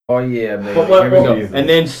Oh yeah, baby. Here we go. And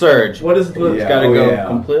then surge. What is the... It's got to go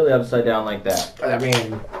completely upside down like that. I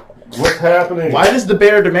mean... What's happening? Why does the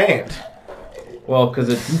bear demand? Well, because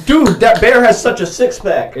it's... Dude, that bear has such a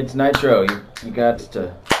six-pack. It's nitro. You got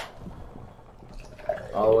to...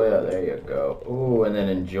 All the way up. There you go. Ooh, and then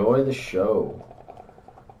enjoy the show.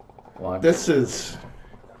 Watch. This is...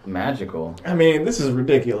 Magical. I mean, this is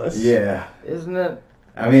ridiculous. Yeah. Isn't it?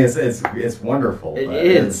 I mean, it's wonderful. It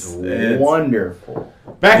is wonderful.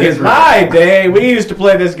 Back in my day, we used to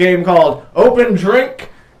play this game called Open Drink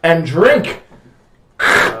and Drink.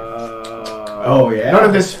 Oh yeah. None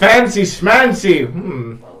of this fancy schmancy.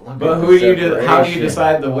 But how do you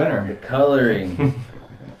decide the winner? The coloring.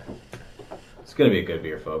 It's gonna be a good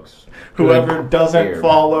beer, folks. Whoever doesn't beer.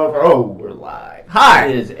 fall over. Oh, we're live. Hi.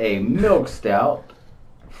 It is a milk stout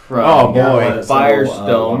from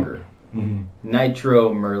Firestone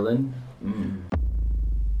Nitro Merlin.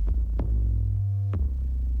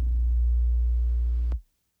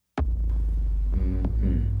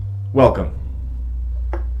 Welcome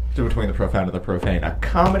to Between the Profound and the Profane, a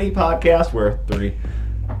comedy podcast where 3,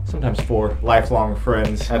 sometimes 4 lifelong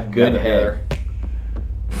friends Have good hair.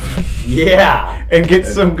 Yeah, and get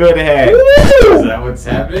some good head. Is that what's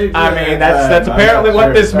happening? I mean, that's apparently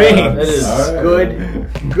what this means. It is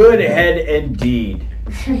good head indeed.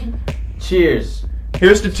 Cheers.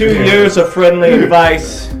 Here's to 2 years of friendly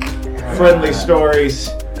advice, friendly stories,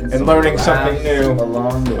 and learning something new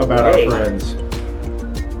Along the about way. our friends.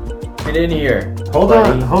 Get in here. Hold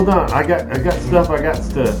on. I got stuff I got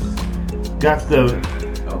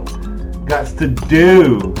to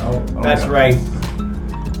do. That's right.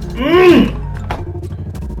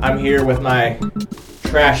 I'm here with my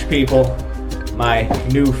trash people, my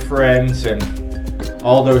new friends, and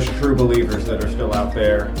all those true believers that are still out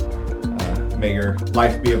there. May your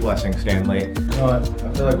life be a blessing, Stanley. You know what?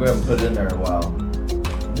 I feel like we haven't put it in there in a while.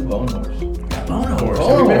 Bone horse. Bone horse.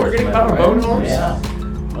 Bone Have we been horse, forgetting man, about our right? bone horse? Yeah.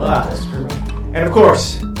 And of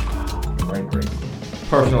course, Great.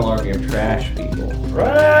 personal army of trash people.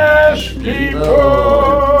 Trash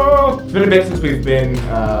people. It's been a bit since we've been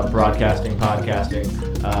broadcasting, podcasting,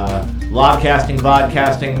 lobcasting,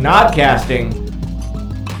 vodcasting, nodcasting,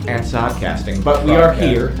 and sodcasting. But we are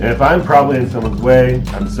here. And if I'm probably in someone's way,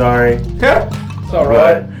 I'm sorry. It's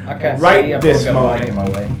alright. I can't Right see. I this feel like I'm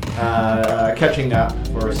moment. in my way. Catching up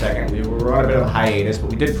for a second. We were on a bit of a hiatus, but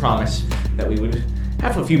we did promise that we would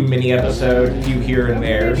have a few mini episodes, a few here and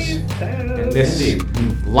there's. And this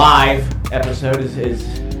live episode is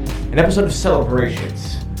an episode of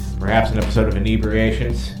celebrations. Perhaps an episode of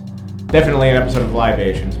inebriations. Definitely an episode of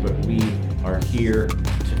libations, but we are here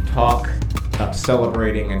to talk about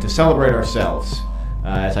celebrating and to celebrate ourselves.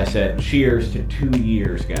 As I said, cheers to 2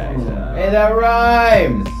 years, guys. Hey, that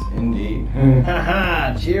rhymes. Indeed.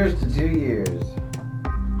 Haha. Cheers to 2 years.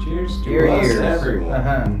 Cheers to Your us, ears.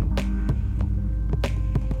 everyone.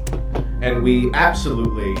 And we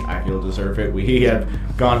absolutely, I feel, deserve it. We have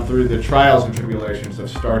gone through the trials and tribulations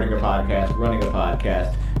of starting a podcast, running a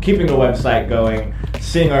podcast, keeping a website going,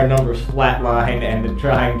 seeing our numbers flatline, and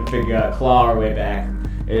trying to claw our way back.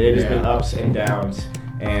 It has been ups and downs,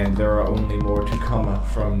 and there are only more to come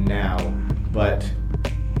from now. But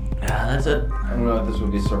that's it. I don't know if this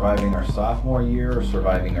would be surviving our sophomore year or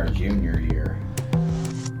surviving our junior year.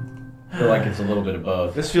 I feel like it's a little bit of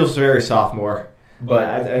both. This feels very sophomore.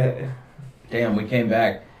 But damn, we came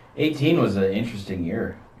back. 18 was an interesting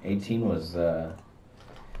year. 18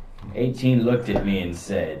 looked at me and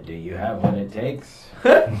said, "Do you have what it takes?"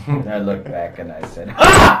 And I looked back and I said,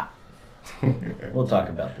 "Ha!" We'll talk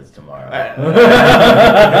about this tomorrow. I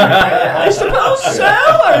suppose so.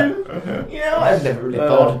 I've never really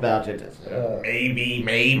thought about it.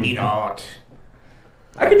 Maybe not.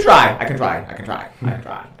 I can try.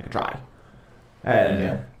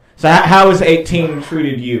 So how has 18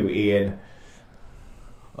 treated you, Ian?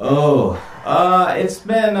 It's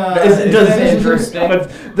been interesting. But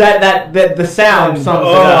that the sound sums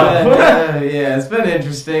it up. Yeah, it's been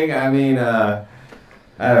interesting. I mean, I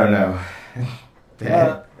don't know.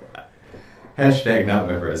 Hashtag not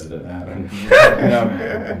my president. I don't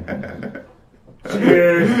know.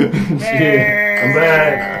 Cheers. I'm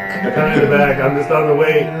back. Kind of back. I'm just on the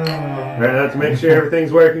wait. Right now to make sure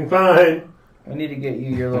everything's working fine. We need to get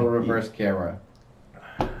you your little reverse camera.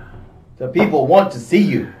 The people want to see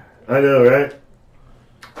you. I know, right?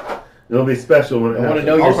 It'll be special when it I want to happens.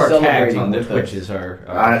 know All you're of our tags celebrating on the with us. Twitches are.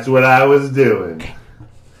 That's what I was doing.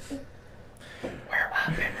 We're up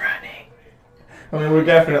and running. I mean, we're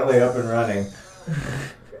definitely up and running.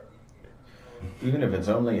 Even if it's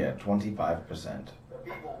only at 25%.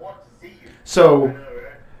 So,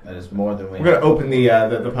 That is more than we We're going to open the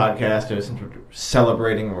podcast as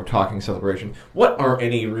celebrating, and we're talking celebration. What are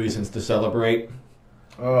any reasons to celebrate?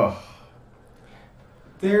 Oh.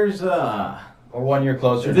 There's Or 1 year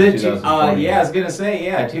closer the to 2020. yeah, I was gonna say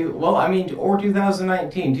or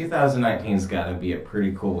 2019. 2019's got to be a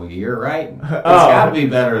pretty cool year, right? It's got to be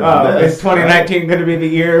better than this. Is 2019 going to be the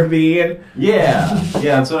year of the Ian? Yeah,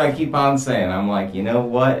 that's what I keep on saying. I'm like, you know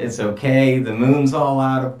what? It's okay. The moon's all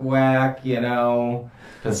out of whack.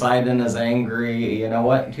 Poseidon is angry. You know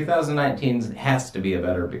what? 2019 has to be a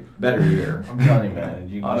better year. I'm telling you, man.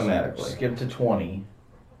 You can Automatically. skip to 20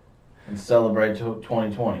 and celebrate to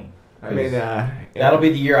 2020. I mean, That'll be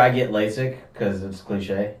the year I get LASIK, because it's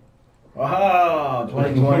cliche. Oh,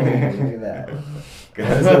 2020. Look at that.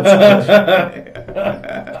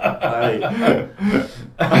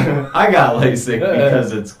 I got LASIK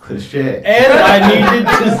because it's cliche. And I needed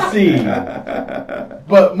to see.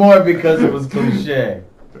 But more because it was cliche.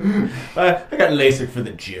 I got LASIK for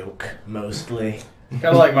the joke, mostly. Kind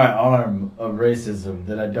of like my arm of racism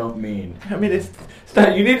that I don't mean. I mean, it's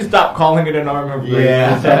not, you need to stop calling it an arm of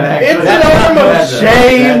Yeah. racism. It's an arm of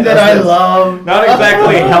shame that I love. Not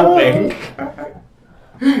exactly helping.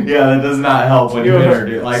 Yeah, that does not help when you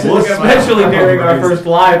introduce. Like, look at my Especially arm during our race. first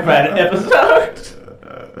live episode.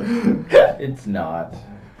 It's not.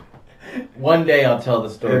 One day I'll tell the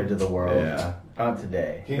story to the world. Yeah. Not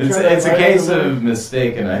today. It's a case of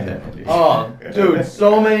mistaken identity. Oh, dude,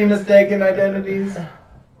 so many mistaken identities.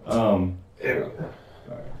 Oh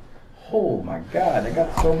my god, I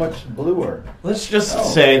got so much bluer. Let's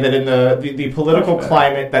just say that in the political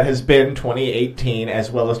climate that has been 2018 as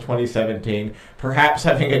well as 2017, perhaps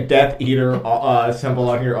having a Death Eater symbol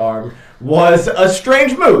on your arm was a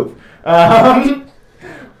strange move. I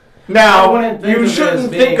Now, wouldn't think you of it shouldn't as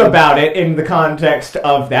think being- about it in the context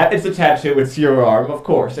of that. It's a tattoo. It's your arm, of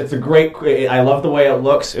course. It's a great... I love the way it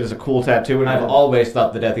looks. It is a cool tattoo, and I've always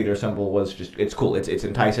thought the Death Eater symbol was just... It's cool. It's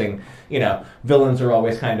enticing. Villains are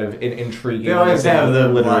always kind of intriguing. They always have the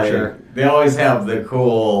literature. they always have the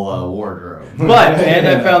cool wardrobe. But... And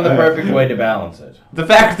I found the perfect way to balance it. The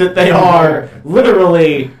fact that they are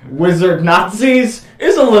literally wizard Nazis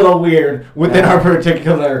is a little weird within our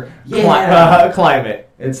particular climate.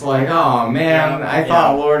 It's like, oh man, I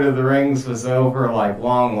thought Lord of the Rings was over like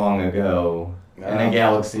long, long ago in a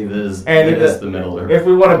galaxy that is the Middle Earth. If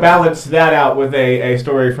we want to balance that out with a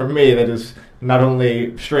story from me that is not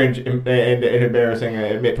only strange and embarrassing,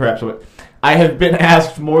 perhaps, I have been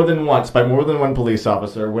asked more than once by more than one police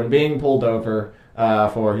officer when being pulled over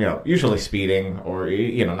for usually speeding or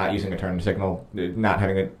not using a turn signal, not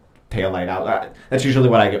having a tail light out. That's usually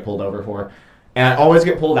what I get pulled over for. And I always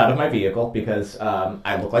get pulled out of my vehicle because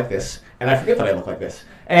I look like this, and I forget that I look like this.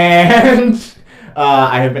 And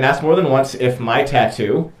I have been asked more than once if my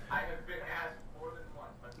tattoo...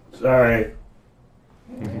 Sorry.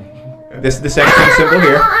 This X-Men symbol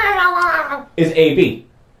here is AB.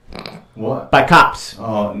 What? By cops.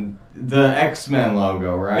 Oh, the X-Men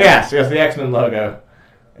logo, right? Yes, the X-Men logo.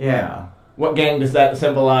 Yeah. What gang does that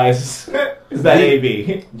symbolize? Is that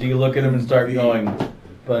AB? Do you look at him and start going...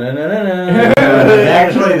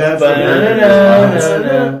 Actually, that's the perfect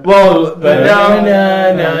response. Well,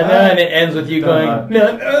 and it ends with you going...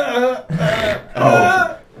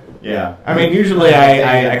 Oh. Yeah. I mean, usually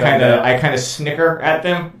I kind of snicker at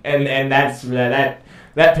them, and that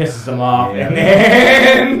pisses them off. Yeah. And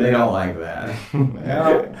then They don't like that.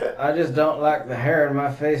 Well, I just don't like the hair in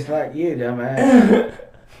my face like you, dumbass.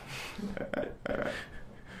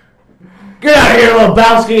 Get out of here,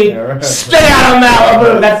 Lebowski! Yeah, right. Stay out of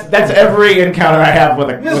Malibu! That's every encounter I have with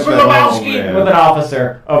Lebowski! with an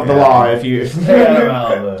officer of the law. If you Stay out of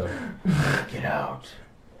Malibu. Get out.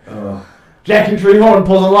 Jack and Treehorn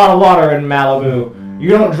pulls a lot of water in Malibu. You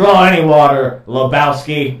don't draw any water,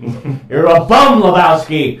 Lebowski. You're a bum,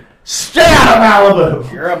 Lebowski. Stay out of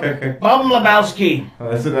Malibu. You're a bum, Lebowski.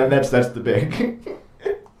 That's the big.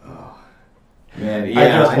 Man, I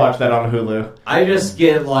just watched that on Hulu. I just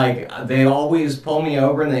get like, they always pull me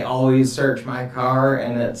over and they always search my car,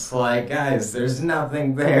 and it's like, guys, there's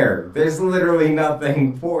nothing there. There's literally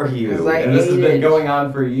nothing for you. It's like And this has been 8 going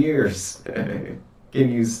on for years. Can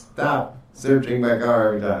you stop searching my car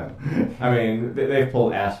every time? I mean, they've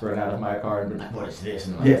pulled aspirin out of my car and been like, what is this?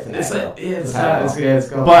 And I'm like, Yeah, it's called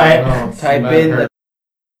called But- Type in the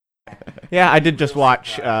Yeah, I did just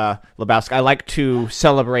watch Lebowski. I like to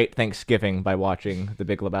celebrate Thanksgiving by watching The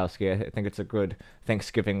Big Lebowski. I think it's a good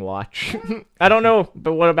Thanksgiving watch. I don't know,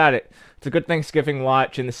 but what about it? It's a good Thanksgiving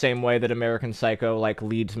watch in the same way that American Psycho like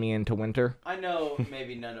leads me into winter. I know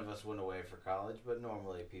maybe none of us went away for college, but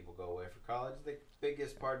normally people go away for college. The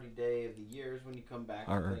biggest party day of the year is when you come back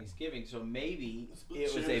for Thanksgiving. So maybe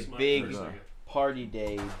it was a big party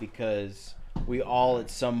day because we all at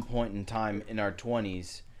some point in time in our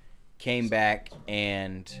 20s came back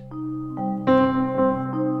and...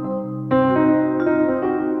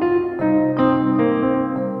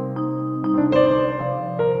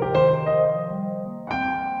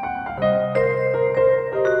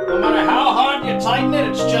 No matter how hard you tighten it,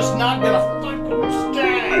 it's just not gonna fucking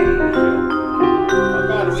stay. Oh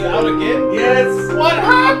God, are we out again? Yes! What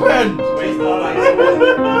happened?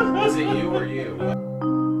 Is it you or you?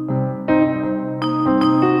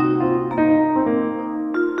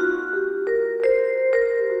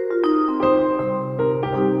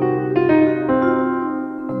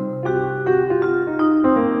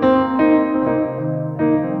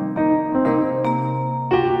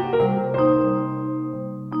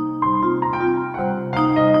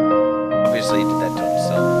 Obviously, he did that to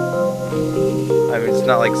himself. I mean, it's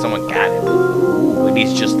not like someone got him. Ooh, and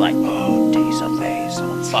he's just like, oh, taste of face.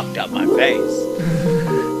 Someone fucked up my face.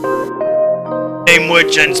 Name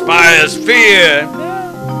which inspires fear.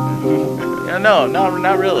 Yeah, no,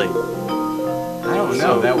 not really. I don't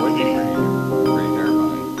know. That would be pretty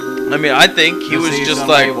terrifying. I mean, I think he To was see just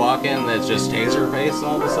somebody like, walk in that's just taser face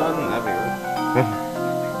all of a sudden. That'd be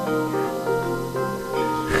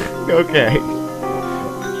Okay.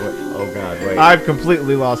 Oh God, wait. I've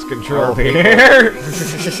completely lost control here.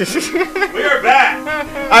 We are back!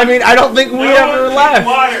 I mean, I don't think we ever left.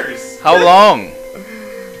 Wires! how long?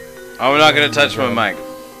 I'm not gonna touch my mic.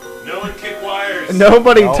 No one kick wires!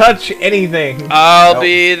 Nobody touch anything. I'll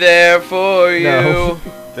be there for you. No.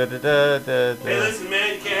 Hey, listen,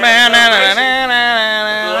 man, you can't have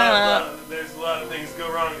celebrations. There's a lot of things go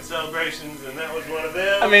wrong at celebrations, and that was one of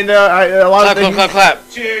them. I mean, a lot Clap, of things. clap, clap, clap.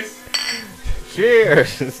 Cheers!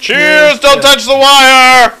 Cheers. Cheers! Don't touch the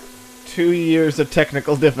wire. 2 years of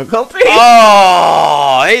technical difficulty.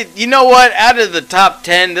 Oh, hey, you know what? Out of the top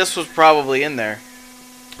 10, this was probably in there.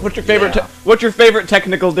 What's your favorite? What's your favorite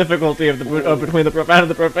technical difficulty of the between the profound and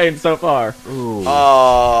the profane so far? Ooh.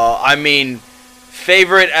 I mean,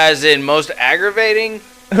 favorite as in most aggravating?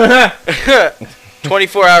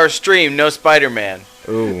 24-hour stream, no Spider-Man.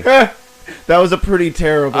 Ooh. That was a pretty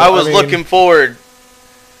terrible. I was mean, looking forward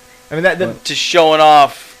I mean, that to showing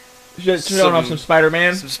off showing off some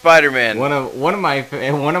Spider-Man. some Spider-Man. One of my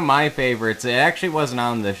favorites. It actually wasn't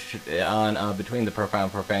on the on Between the Profound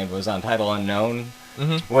and Profane. It was on Title Unknown.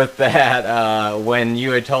 Mm-hmm. With that, when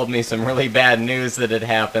you had told me some really bad news that had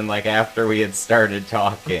happened, like after we had started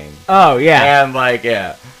talking. Oh yeah. And like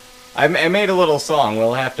I made a little song.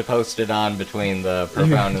 We'll have to post it on Between the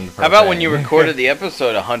Profound and the Profane. How about when you recorded the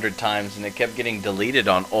episode 100 times and it kept getting deleted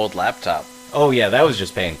on old laptop? Oh yeah, that was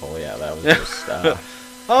just painful. Yeah, that was just.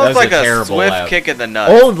 Oh, it's was like a a terrible swift app. kick in the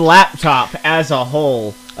nuts. Old laptop as a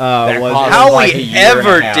whole was caused How like a we year and a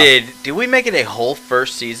ever half. did we make it a whole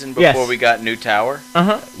first season before Yes. we got New Tower?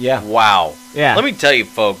 Yeah. Wow. Yeah. Let me tell you,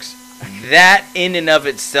 folks, that in and of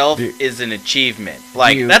itself is an achievement.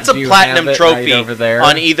 Like, that's a do you platinum have it trophy right over there?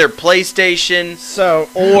 on either PlayStation so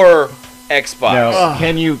or Xbox. No.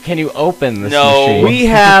 Can you open this No. machine? we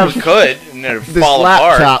have We could, and it'd this fall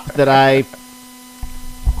apart. laptop that I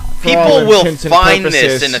for all People will intents and find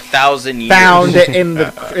purposes, this in 1,000 years. found it in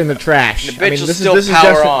the trash. The bitch will this still is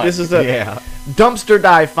power just on. this is a Yeah. dumpster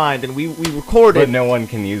dive find, and we recorded. But no one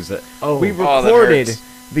can use it. Oh, We that recorded hurts.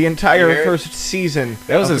 the You entire hear it? first season.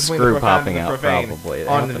 That was of a Between screw the Profound popping and the out, Profane probably. It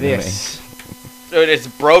on happened to me. this. Dude, it's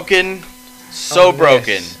broken. So On broken.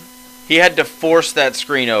 this. He had to force that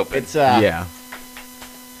screen open. It's Yeah.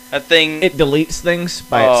 That thing. it deletes things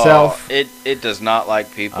by oh, itself. It does not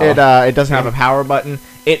like people. It doesn't have a power button.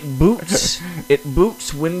 It boots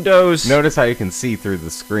Windows Notice how you can see through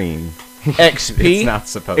the screen. XP It's not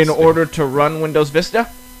supposed in to. order to run Windows Vista.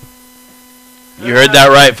 You heard that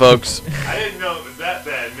right, folks. I didn't know it was that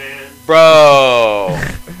bad, man. Bro.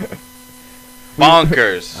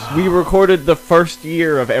 Bonkers. We recorded the first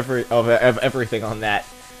year of everything on that.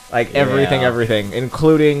 Like everything,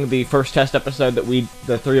 including the first test episode that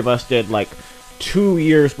the three of us did like 2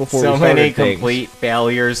 years before So we started many things. complete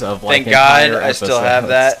failures of like. Thank God entire I still have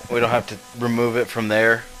episodes. that. We don't have to remove it from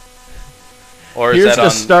there. Or is Here's that the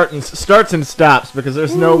on... starts and stops, because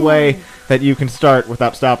there's no way that you can start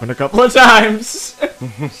without stopping a couple of times.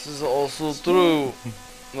 This is also true.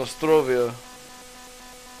 Nostrovia.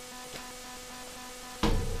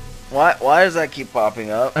 Why does that keep popping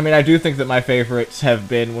up? I mean, I do think that my favorites have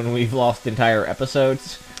been when we've lost entire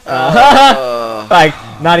episodes. Like,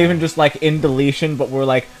 not even just like in deletion, but we're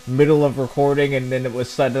like middle of recording, and then it was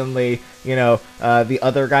suddenly, the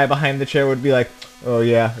other guy behind the chair would be like, "Oh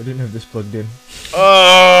yeah, I didn't have this plugged in."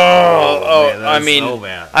 Man, I mean, so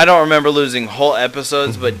I don't remember losing whole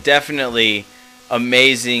episodes, but definitely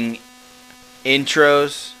amazing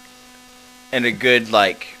intros and a good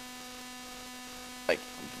like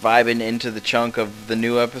vibing into the chunk of the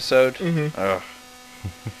new episode.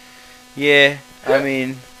 Yeah, I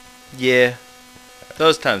mean, yeah,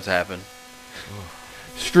 those times happen.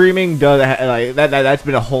 Streaming does like that's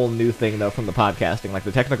been a whole new thing though from the podcasting, like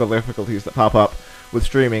the technical difficulties that pop up with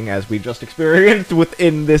streaming, as we just experienced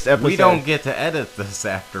within this episode. We don't get to edit this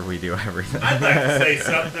after we do everything. I'd like to say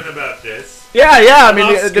something about this. Yeah. I mean,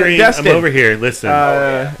 I'm over here. Listen,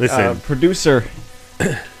 listen, producer.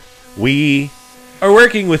 We are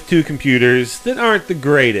working with two computers that aren't the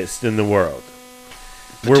greatest in the world.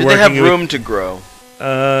 But do they have room to grow?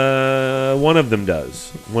 One of them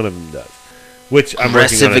does. Which I'm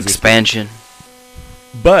working on. Aggressive expansion.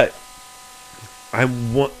 But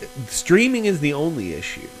streaming is the only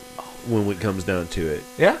issue when it comes down to it.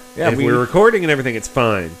 Yeah. If we're recording and everything, it's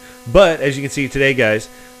fine. But as you can see today, guys,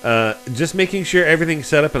 just making sure everything's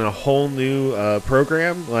set up in a whole new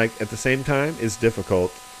program, like at the same time, is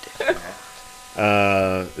difficult.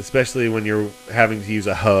 Especially when you're having to use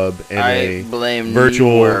a hub and a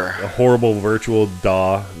horrible virtual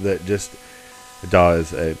DAW DAW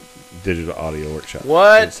is a digital audio workshop.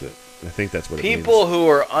 What? I think that's what it means. People who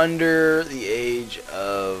are under the age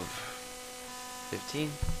of 15,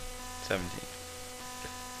 17.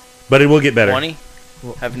 But it will get better. 20?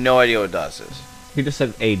 Have no idea what DOS is. He just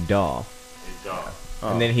said a DAW.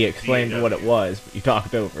 And then he explained what it was, but you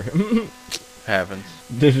talked over him. Happens.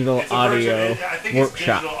 Digital audio I think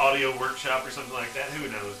workshop. It's digital audio workshop or something like that. Who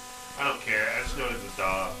knows? I don't care. I just know it's a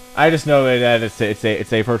DAW. I just know that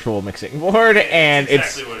it's a virtual mixing board, and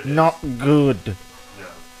exactly it's not good. No.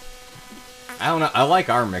 I don't know. I like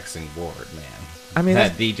our mixing board, man. I mean,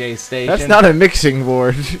 that DJ station. That's not a mixing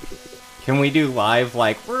board. Can we do live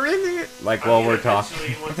while we're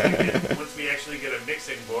talking? Once we actually get a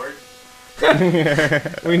mixing board.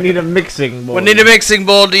 We need a mixing board. We need a mixing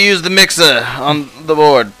board to use the mixer on the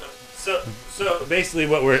board. So basically,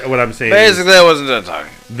 what I'm saying. Basically, I wasn't done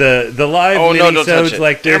talking. The live mini-sodes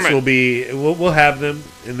like this will be. We'll have them,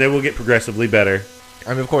 and they will get progressively better.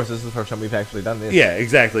 I mean, of course, this is the first time we've actually done this. Yeah,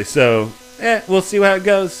 exactly. So, we'll see how it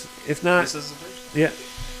goes. If not, this is the first. Yeah.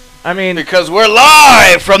 I mean, because we're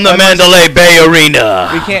live from the Mandalay Bay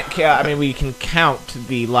Arena. We can't. I mean, we can count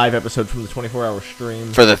the live episodes from the 24-hour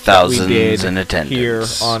stream for the thousands we did in attendance here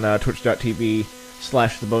on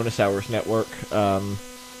twitch.tv/the Bonus Hours Network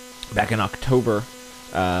back in October.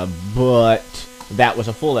 But that was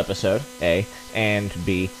a full episode, A, and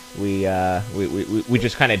B, we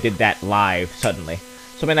just kind of did that live suddenly.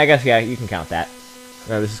 So I mean, I guess you can count that.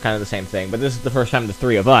 This is kind of the same thing, but this is the first time the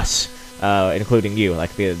three of us. Including you,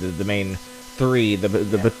 like the main three, the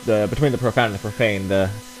between the profound and the profane,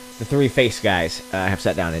 the three face guys have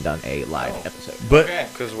sat down and done a live episode. But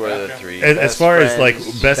because we're the three. As far as like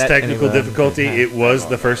best technical difficulty, it was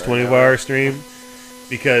the first 24-hour stream,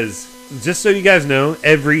 because just so you guys know,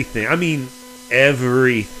 everything. I mean,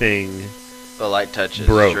 everything. The light touches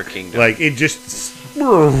broke. Your kingdom. Like it just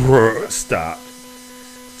stopped.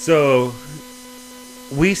 So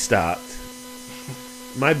we stopped.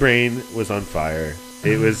 My brain was on fire.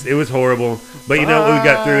 It was horrible, but you know, we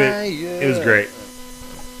got through it. It was great.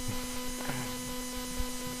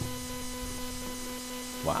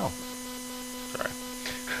 Wow. Sorry.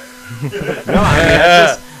 No,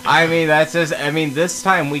 I mean, this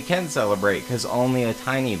time we can celebrate because only a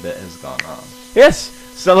tiny bit has gone wrong. Yes.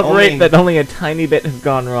 Celebrate that only a tiny bit has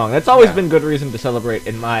gone wrong. That's always been good reason to celebrate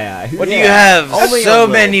in my eyes. What do you have? So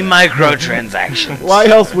many microtransactions. Why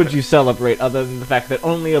else would you celebrate other than the fact that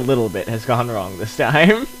only a little bit has gone wrong this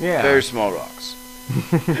time? Yeah. Very small rocks.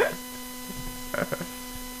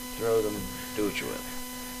 Throw them, do what you will.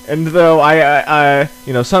 And though I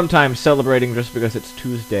sometimes celebrating just because it's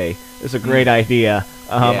Tuesday is a great idea,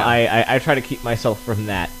 I try to keep myself from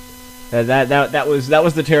that. That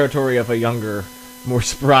was the territory of a younger, more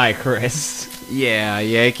spry Chris. Yeah,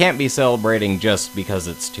 it can't be celebrating just because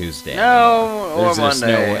it's Tuesday. No, or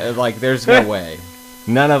Monday. There's no way.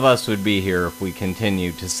 None of us would be here if we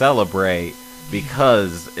continued to celebrate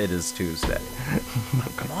because it is Tuesday.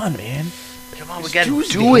 Come on, man. Come on, we gotta do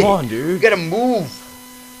it. Come on, dude. We gotta move.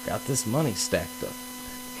 Got this money stacked up.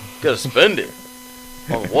 Gotta spend it.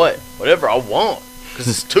 On what? Whatever I want. Because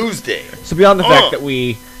it's Tuesday. So beyond the fact that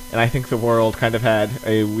we and I think the world kind of had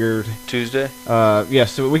a weird Tuesday.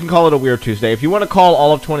 Yes, so we can call it a Weird Tuesday. If you want to call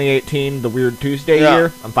all of 2018 the Weird Tuesday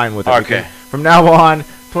year, I'm fine with it. Okay. From now on,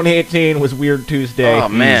 2018 was Weird Tuesday. Oh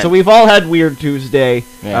man! So we've all had Weird Tuesday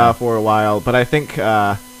for a while, but I think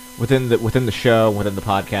within the show, within the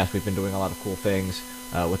podcast, we've been doing a lot of cool things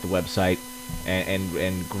with the website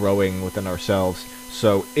and growing within ourselves.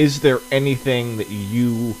 So, is there anything that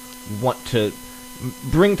you want to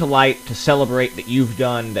bring to light, to celebrate, that you've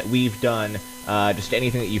done, that we've done, just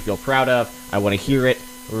anything that you feel proud of? I want to hear it,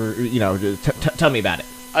 or tell me about it.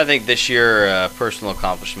 I think this year, personal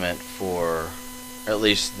accomplishment for at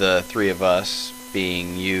least the three of us,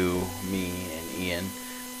 being you, me, and Ian,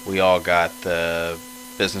 we all got the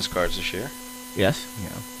business cards this year. Yes.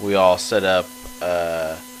 Yeah. We all set up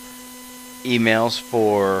emails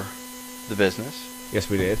for the business. Yes,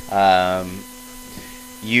 we did.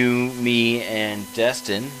 You, me, and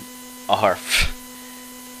Destin are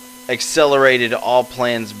accelerated all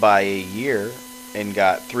plans by a year and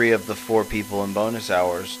got 3 of the 4 people in bonus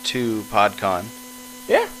hours to PodCon.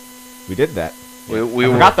 Yeah, we did that. We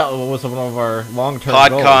I forgot that was one of our long-term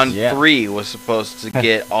PodCon goals. Yeah. 3 was supposed to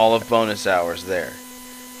get all of bonus hours there.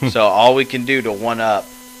 So all we can do to one-up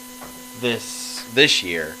this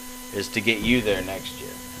year is to get you there next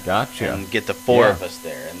year. Gotcha. And get the 4 of us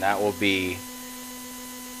there. And that will be...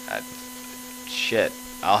 shit.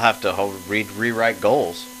 I'll have to rewrite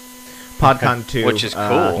goals. PodCon 2. Which is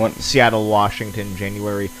cool. Seattle, Washington,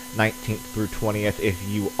 January 19th through 20th. If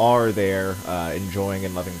you are there enjoying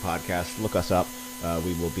and loving podcasts, look us up.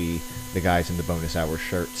 We will be the guys in the bonus hour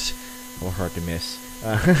shirts. We're hard to miss.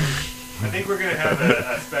 I think we're going to have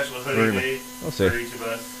a special hoodie day for each of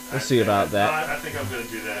us. We'll see about that. I think I'm going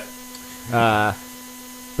to do that.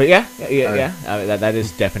 But yeah. That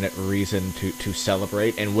is definite reason to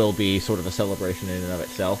celebrate, and will be sort of a celebration in and of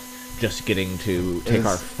itself. Just getting to take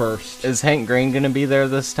our first. Is Hank Green going to be there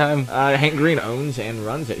this time? Hank Green owns and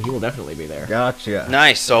runs it. He will definitely be there. Gotcha.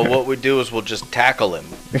 Nice. So what we do is we'll just tackle him.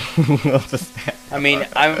 I mean,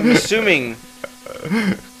 I'm assuming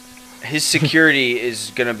his security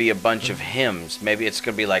is going to be a bunch of hymns. Maybe it's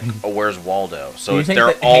going to be like a Where's Waldo. So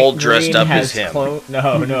they're all dressed up as him.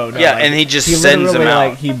 No. Yeah, and he just sends them out.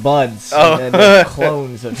 Like he buds. And then there's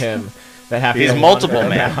clones of him that have. He's multiple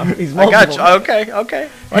man. He's multiple. I got you. Okay.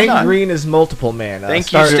 Hank Green is multiple man.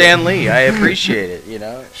 Thank you, Stan Lee. I appreciate it. You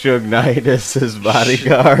know. Suge Knight is his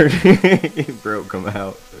bodyguard. He broke him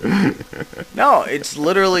out. No, it's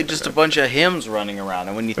literally just a bunch of hymns running around,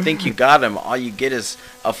 and when you think you got him, all you get is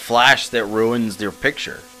a flash that ruins their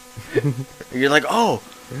picture. You're like, oh,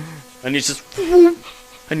 and it's just,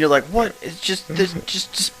 and you're like, what? It's just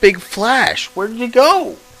this big flash. Where did you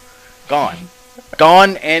go?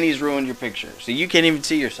 Gone, and he's ruined your picture, so you can't even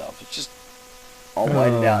see yourself. It's just all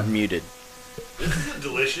whited out and muted. This is a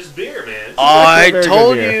delicious beer, man. I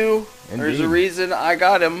told you. There's a reason I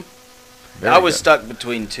got him. I was stuck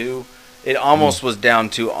between 2. It almost was down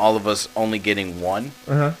to all of us only getting 1.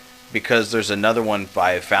 Because there's another one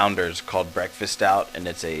by Founders called Breakfast Stout, and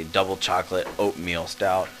it's a double chocolate oatmeal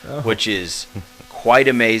stout, which is quite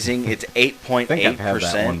amazing. It's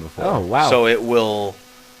 8.8%. Oh, wow. So it will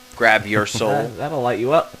grab your soul. That'll light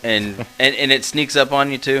you up. And it sneaks up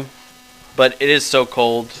on you, too. But it is so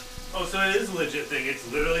cold. Oh, so it is a legit thing. It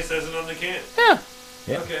literally says it on the can. Yeah.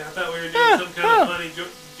 Okay, I thought we were doing some kind of funny joke.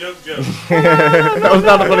 That was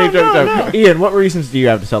not a funny joke. Ian, what reasons do you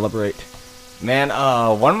have to celebrate? Man,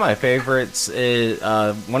 one of my favorites is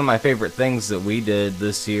one of my favorite things that we did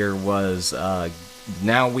this year was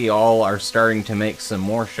now we all are starting to make some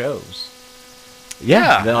more shows.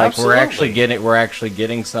 Yeah, like absolutely. we're actually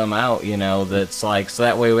getting some out. You know, that's like so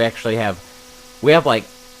that way we actually have like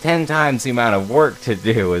 10 times the amount of work to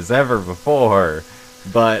do as ever before,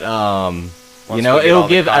 but you know, it'll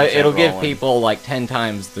give people like 10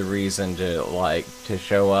 times the reason to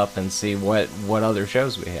show up and see what other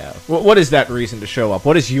shows we have. What is that reason to show up?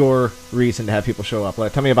 What is your reason to have people show up?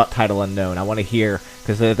 Tell me about Title Unknown. I want to hear,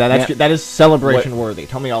 because that is celebration worthy.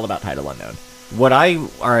 Tell me all about Title Unknown.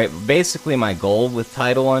 Basically my goal with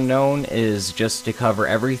Title Unknown is just to cover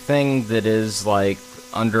everything that is like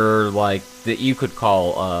under like that you could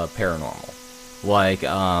call paranormal. Like, you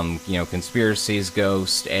know, conspiracies,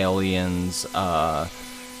 ghosts, aliens,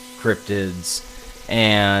 cryptids,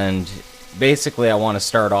 and basically I want to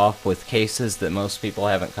start off with cases that most people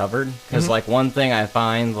haven't covered. Because, like, one thing I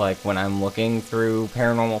find, like, when I'm looking through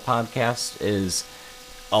paranormal podcasts is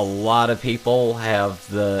a lot of people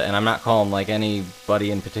have and I'm not calling, like, anybody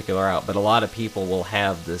in particular out, but a lot of people will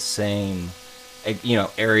have the same, you know,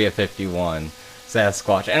 Area 51,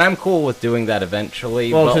 Sasquatch, and I'm cool with doing that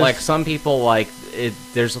eventually. But like some people, like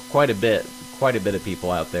there's quite a quite a bit of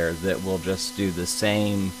people out there that will just do the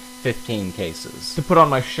same 15 cases. To put on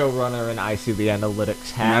my showrunner and I see the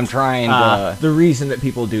analytics hat. And I'm trying to... The reason that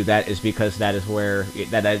people do that is because that is where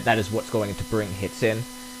that is what's going to bring hits in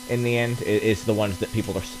the end. Is the ones that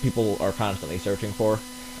people are constantly searching for.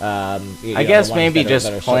 I guess maybe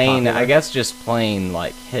just plain. I guess just plain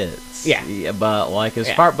like hits. Yeah. But like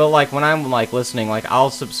but like when I'm like listening, like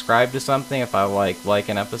I'll subscribe to something if I like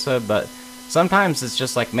an episode. But sometimes it's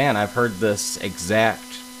just like, man, I've heard this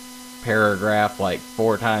exact paragraph like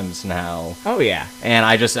 4 times now. Oh yeah. And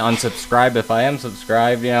I just unsubscribe if I am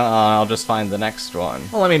subscribed. I'll just find the next one.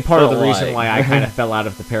 Well, I mean, part of the reason why I kind of fell out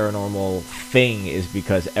of the paranormal thing is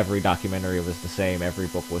because every documentary was the same, every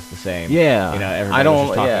book was the same. Yeah. Everybody was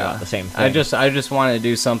just talking about the same thing. I just want to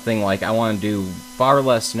do something like I want to do far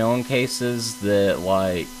less known cases that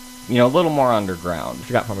like. A little more underground. What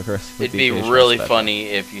you got for me, Chris? It'd be really funny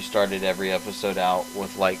if you started every episode out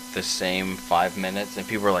with, like, the same 5 minutes, and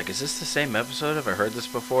people were like, is this the same episode? Have I heard this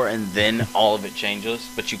before? And then all of it changes,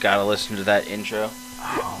 but you gotta listen to that intro.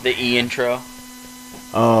 The E-intro.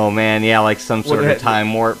 Oh, man, yeah, like some sort of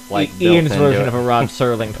time warp. Like Ian's version of a Rod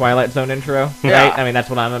Serling Twilight Zone intro, right? Yeah. I mean, that's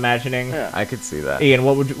what I'm imagining. Yeah. I could see that. Ian,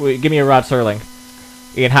 what would give me a Rod Serling.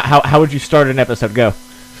 Ian, how would you start an episode? Go.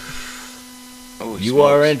 Oh, you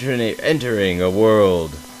are entering a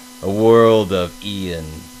world of Ian.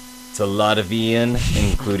 It's a lot of Ian,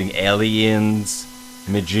 including aliens,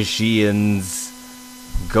 magicians,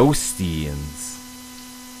 ghostians.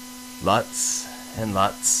 Lots and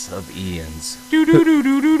lots of Ians.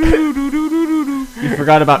 You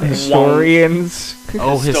forgot about historians.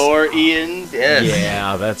 Oh, historians, yes.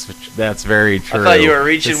 Yeah, that's very true. I thought you were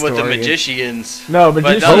reaching with the magicians. No,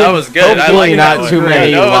 magicians. But no, that was good. I like not too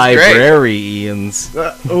many librarians.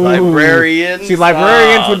 Librarians? See,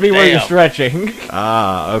 librarians would be where you're stretching.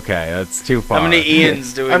 Ah, okay, that's too far. How many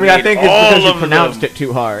Ians do we need? I mean, I think it's because you pronounced it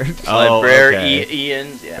too hard.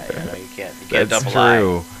 Librarians? Yeah, no, you can't. You can't that's double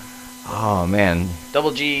true. Oh, man.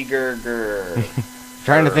 Double G, grr.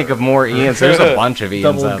 Trying to think of more Ians. There's a bunch of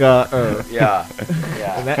Ians. Double Yeah.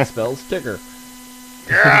 And that spells Tigger.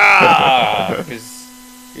 Yeah! Because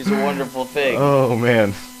he's a wonderful thing. Oh,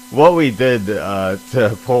 man. What we did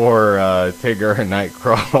to poor Tigger and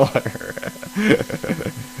Nightcrawler.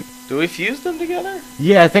 Do we fuse them together?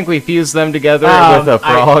 Yeah, I think we fused them together with a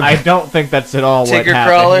frog. I don't think that's at all what Tigger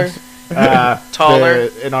happened. Taller.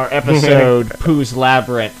 In our episode, Pooh's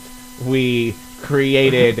Labyrinth, we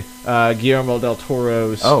created Guillermo del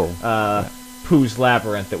Toro's Pooh's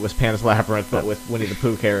Labyrinth. That was Pan's Labyrinth, but with Winnie the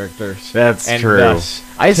Pooh characters. That's true.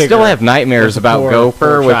 I still have nightmares about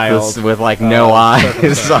Gopher with like no eyes,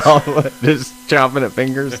 just chomping at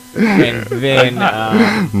fingers. And then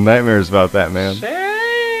nightmares about that, man.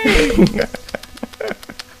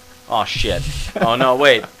 Oh shit! Oh no!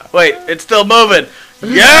 Wait! It's still moving.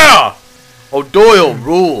 Yeah! O'Doyle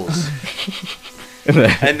rules.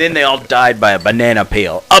 And then they all died by a banana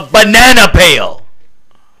peel. A banana peel!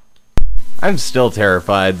 I'm still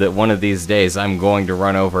terrified that one of these days I'm going to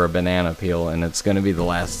run over a banana peel, and it's going to be the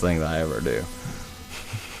last thing that I ever do.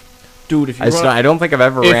 Dude, if you I don't think I've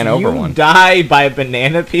ever ran over one. If you die by a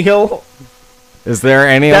banana peel... Is there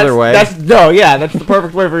any other way? That's the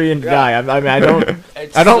perfect way for Ian to die. I mean, I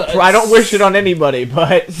don't wish it on anybody,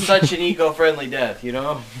 but such an eco-friendly death, you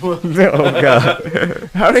know. Oh god,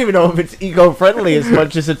 I don't even know if it's eco-friendly as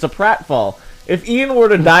much as it's a pratfall. If Ian were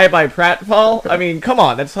to die by pratfall, I mean, come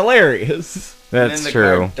on, that's hilarious. That's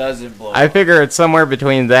true. Doesn't blow I figure it's somewhere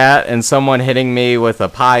between that and someone hitting me with a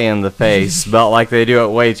pie in the face, but like they do it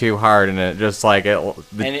way too hard, and it just like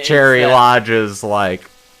the cherry lodges like.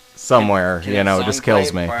 Somewhere, it just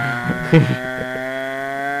kills me.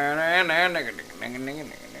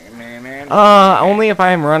 Only if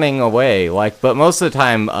I'm running away. But most of the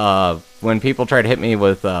time, when people try to hit me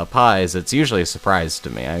with pies, it's usually a surprise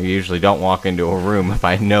to me. I usually don't walk into a room if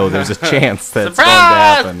I know there's a chance that's going to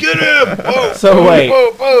happen. Get him! Boom, so wait.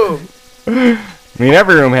 Boom. I mean,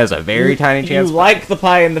 every room has a very tiny chance. You like the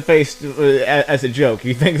pie in the face as a joke.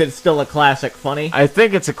 You think it's still a classic funny? I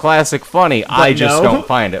think it's a classic funny. I just don't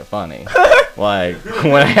find it funny. Like,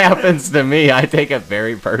 when it happens to me, I take it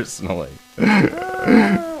very personally. Would you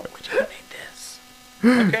need this?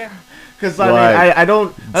 Okay. Because, I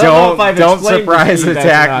don't know if I've Don't surprise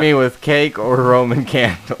attack me with cake or Roman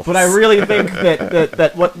candles. But I really think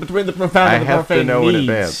that what between the profound and the profane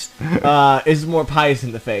needs is more pies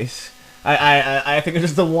in the face. I think it's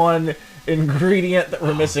just the one ingredient that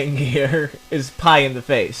we're missing here is pie in the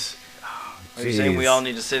face. Are you saying we all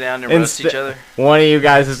need to sit down and roast each other? One of you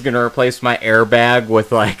guys is gonna replace my airbag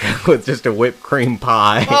with with just a whipped cream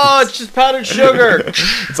pie. Oh, it's just powdered sugar.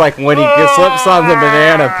 It's like when he slips on the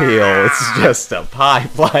banana peel, it's just a pie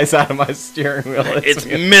flies out of my steering wheel. It's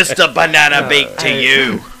Mr. Banana Bake to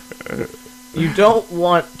you. You don't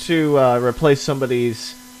want to replace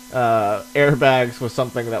somebody's airbags with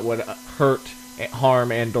something that would hurt,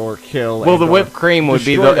 harm, and/or kill. Well, the whipped cream would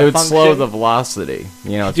be it would slow the velocity.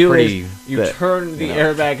 You know, it's pretty. You turn the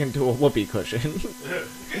airbag into a whoopee cushion. It's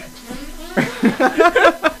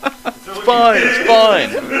fine. It's fine.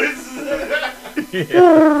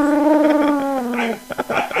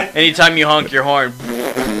 Anytime you honk your horn.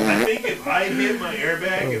 I think if I hit my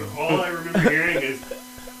airbag and all I remember hearing is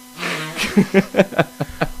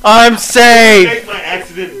I'm safe. Make my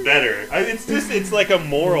accident better. It's like a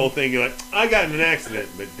moral thing. You're like, I got in an accident,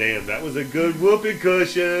 but damn, that was a good whoopee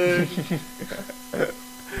cushion.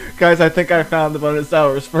 Guys, I think I found the bonus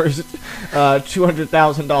hours first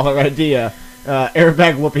 $200,000 idea.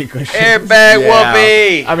 Airbag whoopee cushion. Airbag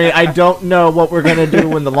whoopee. I mean, I don't know what we're gonna do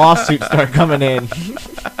when the lawsuits start coming in.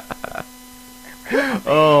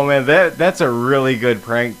 Oh man, that's a really good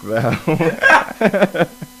prank though.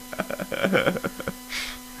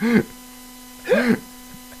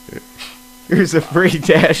 Here's a free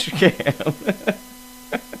dash cam.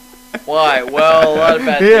 Why? Well, a lot of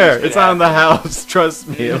bad things. Here, it's on the house. Trust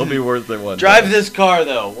me, it'll be worth it one Drive day. this car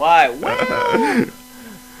though. Why? Well,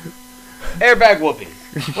 airbag whoopee.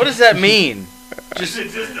 What does that mean? Is it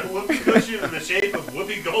just a whoopee cushion in the shape of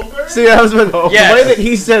Whoopi Goldberg? See, I was with the way that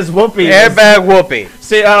he says whoopee. Airbag whoopee.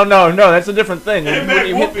 See, I don't know. No, that's a different thing. When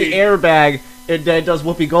you hit the airbag, it does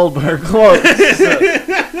Whoopi Goldberg close.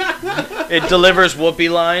 It delivers whoopee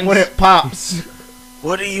lines. When it pops.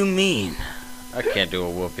 What do you mean? I can't do a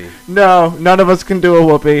whoopee. No, none of us can do a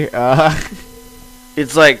whoopee.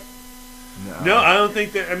 It's like... No, I don't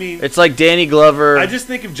think that. I mean, it's like Danny Glover. I just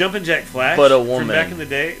think of Jumpin' Jack Flash, but a woman. From back in the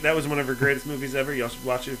day. That was one of her greatest movies ever. Y'all should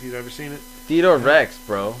watch it if you've ever seen it. Theodore Rex,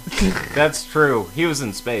 bro. That's true. He was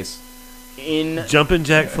in space. In Jumpin'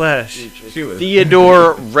 Jack Flash.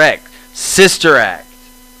 Theodore Rex. Sister Act.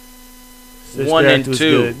 Sister 1 Act and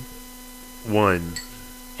 2. Good. 1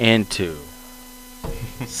 and 2.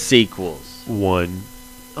 Sequels. 1.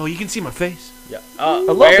 Oh, you can see my face. Yeah.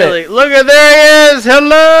 Barely. Look at there he is.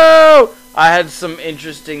 Hello. I had some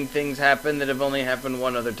interesting things happen that have only happened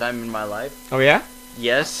one other time in my life. Oh yeah?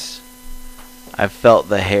 Yes. I felt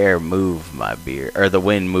the hair move my beard, or the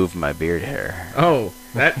wind move my beard hair. Oh,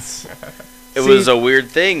 that's. It was a weird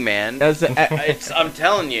thing, man. It's, I'm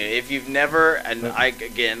telling you, if you've never, and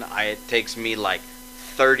it takes me like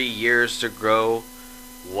 30 years to grow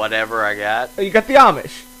whatever I got. You got the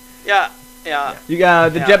Amish. Yeah. You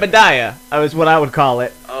got the Jebediah. That was what I would call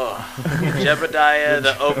it. Oh, Jebediah,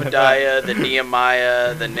 the Obadiah, the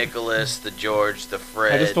Nehemiah, the Nicholas, the George, the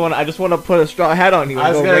Fred. I just want to put a straw hat on you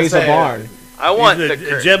and go raise a barn. I want the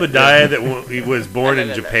Jebediah that he was born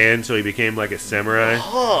in Japan, so he became like a samurai.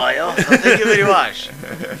 Oh, I also think of it much.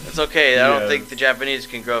 It's okay. I don't think the Japanese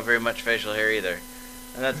can grow very much facial hair either,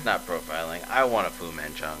 and that's not profiling. I want a Fu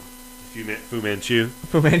Manchu. Fu Manchu.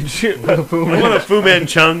 Fu Manchu. I want a Fu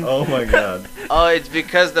Manchu. Oh my god. Oh, it's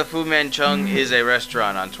because the Fu Manchu is a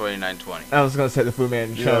restaurant on 2920. I was gonna say the Fu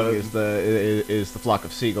Manchu is the flock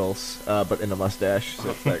of seagulls, but in a mustache. So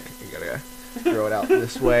it's like you gotta throw it out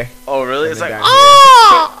this way. Oh really? It's like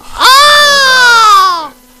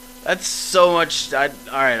that's so much. All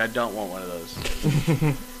right, I don't want one of those.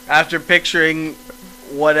 After picturing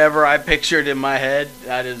whatever I pictured in my head,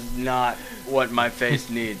 that is not what my face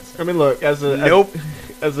needs. I mean, look, as a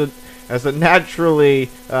naturally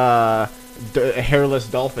hairless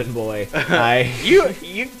dolphin boy,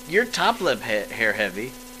 you're top lip hair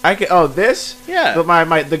heavy. I can. Oh, this? Yeah.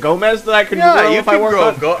 But the Gomez that I can grow if I work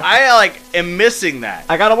on. I am missing that.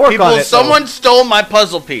 I gotta work on it. Someone stole my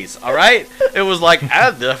puzzle piece. All right. It was like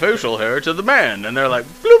add the facial hair to the man, and they're like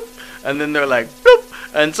bloop, and then they're like bloop,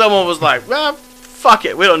 and someone was like, well, fuck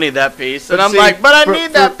it, we don't need that piece. And I'm like, but I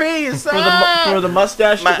need that piece. For the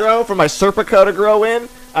mustache to grow, for my Serpico to grow in,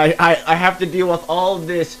 I have to deal with all of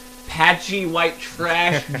this patchy white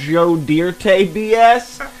trash Joe Dierte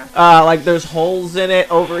BS. Like there's holes in it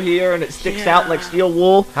over here, and it sticks out like steel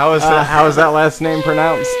wool. How is that last name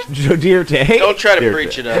pronounced? Joe Dierte. Don't try to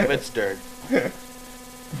preach it up. It's dirt.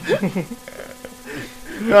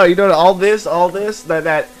 No, you know all this,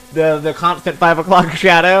 the constant 5 o'clock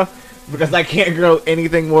shadow. Because I can't grow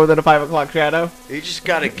anything more than a 5 o'clock shadow. You just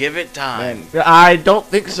gotta give it time. I don't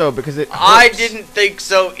think so because it hurts. I didn't think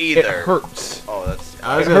so either. It hurts. Oh, it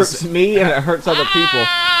hurts me and it hurts other people.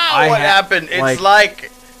 What happened? It's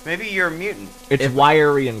like Maybe you're a mutant. It's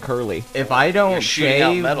wiry and curly. If I don't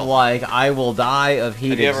shave, like, I will die of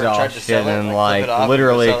heat exhaustion in, like,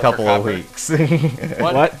 literally a couple of weeks.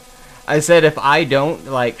 What? I said if I don't,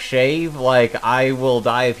 like, shave, like, I will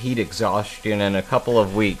die of heat exhaustion in a couple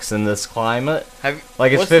of weeks in this climate.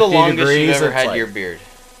 Like, it's 50 degrees. What's the longest you've ever had your beard?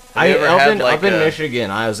 Up in Michigan,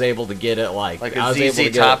 I was able to get it, like a ZZ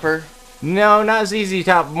Topper? No, not ZZ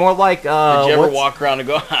Top. More like, Did you ever walk around and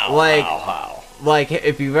go, how? Like,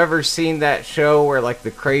 if you've ever seen that show where, like, the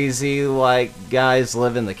crazy, like, guys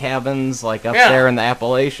live in the cabins, like, up there in the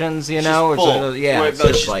Appalachians, you know? It's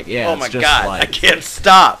just like, oh my God, I can't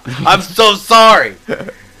stop. I'm so sorry.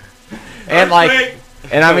 And, like,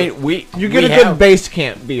 and I mean, you get a good base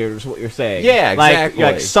camp beard is what you're saying. Yeah, exactly.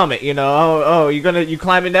 Like Summit, you know? You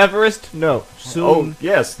climbing Everest? No. Soon. Oh,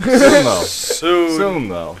 yes. Soon, though. Soon,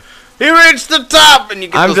 though. He reached the top, and you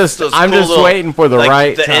get I'm just waiting for the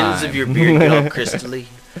right time. The ends of your beard get all crystally.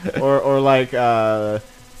 or like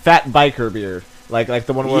fat biker beard, like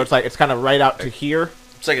the one where it's kind of right out to here.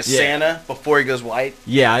 It's like a Santa before he goes white.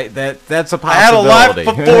 Yeah, that's a possibility. I had a life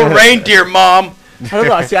before reindeer, Mom. I don't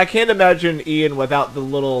know. See, I can't imagine Ian without his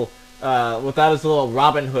little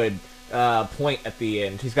Robin Hood point at the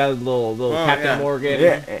end. He's got a little Captain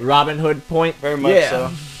Morgan Robin Hood point. Very much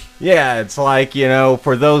so. Yeah, it's like, you know,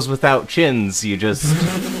 for those without chins, you just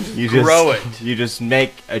grow it. You just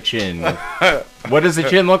make a chin. What does a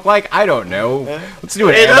chin look like? I don't know. Let's do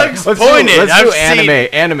it. It looks pointed. Let's do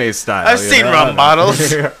anime style. I've seen rum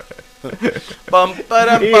bottles. You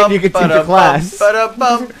can teach a class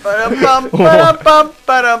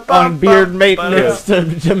on beard maintenance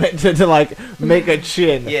to like make a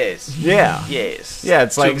chin. Yes. Yeah. Yes. Yeah,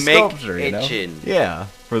 it's like to sculpture, make you know? a chin. Yeah.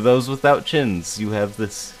 For those without chins, you have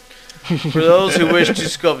this. For those who wish to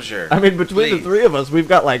sculpture. I mean, between the three of us, we've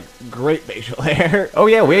got like great facial hair. Oh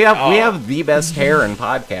yeah, we have the best hair in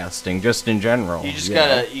podcasting, just in general. You just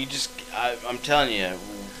gotta. I'm telling you.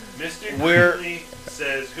 Mr. Currently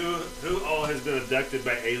says who all has been abducted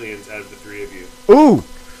by aliens as the three of you. Ooh.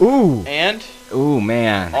 And? Ooh,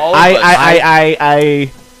 man. All of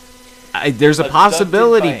us. There's a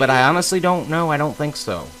possibility, but I honestly don't know. I don't think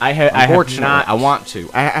so. Unfortunately, I want to.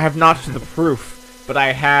 I have not the proof, but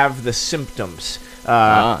I have the symptoms.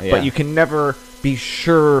 But you can never be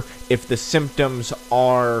sure if the symptoms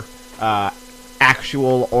are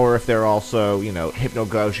actual or if they're also, you know,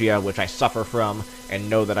 hypnagogia, which I suffer from, and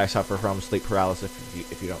know that I suffer from sleep paralysis,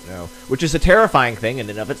 if you don't know, which is a terrifying thing in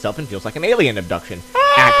and of itself and feels like an alien abduction,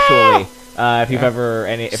 actually. If you've ever,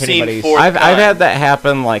 if anybody's... I've had that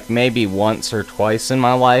happen, like, maybe once or twice in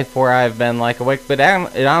my life where I've been, like, awake, but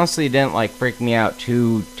it honestly didn't, like, freak me out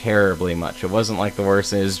too terribly much. It wasn't, like, the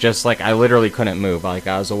worst. It was just, like, I literally couldn't move. Like,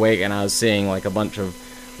 I was awake and I was seeing, like, a bunch of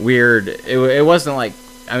weird... It wasn't, like...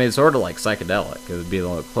 I mean, it's sort of like psychedelic. It would be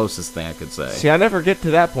the closest thing I could say. See, I never get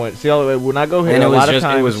to that point. See, when I go here, and a lot of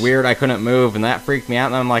times... It was weird. I couldn't move, and that freaked me out,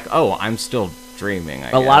 and I'm like, oh, I'm still... dreaming, I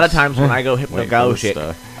guess. A lot of times when I go hypnagogic,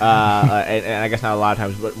 and I guess not a lot of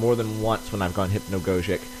times, but more than once when I've gone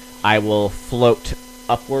hypnagogic, I will float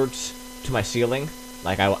upwards to my ceiling.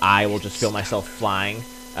 Like, I will just feel myself flying,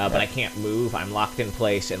 but I can't move. I'm locked in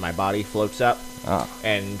place, and my body floats up.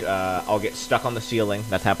 And I'll get stuck on the ceiling.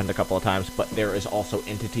 That's happened a couple of times, but there is also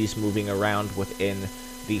entities moving around within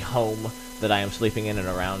the home that I am sleeping in and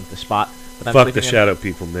around the spot. Fuck the shadow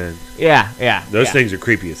people, man. Yeah. Those things are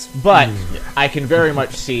creepiest. But I can very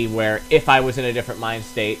much see where if I was in a different mind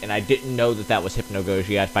state and I didn't know that was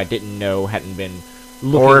hypnagogia, if I didn't know, hadn't been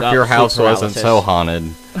looking or if up your house wasn't so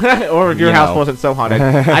haunted. Or if your house wasn't so haunted.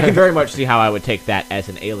 I can very much see how I would take that as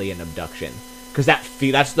an alien abduction. Because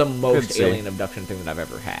that's the most alien abduction thing that I've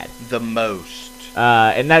ever had. The most.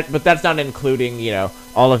 But that's not including, you know,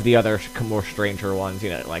 all of the other more stranger ones, you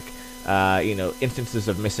know, like... instances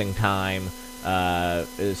of missing time,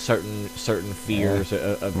 certain fears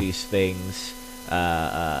of these things,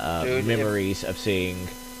 memories of seeing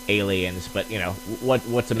aliens. But you know,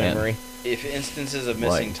 what's a memory? If instances of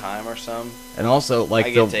missing time or some, and also like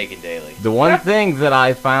I get taken daily. The one thing that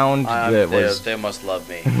I found they must love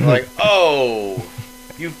me. Like, oh,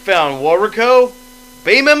 you found Warrico?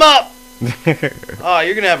 Beam him up. Oh,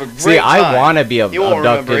 you're gonna have a great time. See, I want to be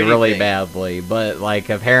abducted really badly, but like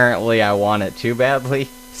apparently I want it too badly.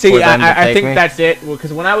 See, I think that's it.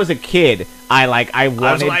 Because when I was a kid, I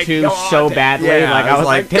wanted to so badly. Yeah, I was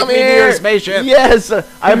like, come here, spaceship. Yes,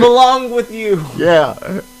 I belong with you.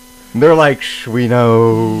 Yeah. And they're like, shh, we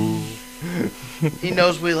know. He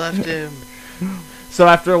knows we left him. So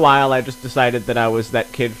after a while, I just decided that I was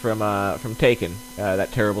that kid from Taken,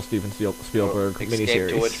 that terrible Steven Spielberg miniseries. Escape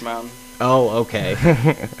to Witch Mountain. Oh, okay.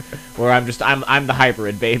 Where I'm the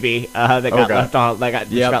hybrid baby that got left on. That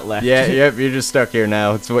got left. Yeah, yep. You're just stuck here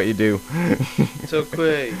now. It's what you do. So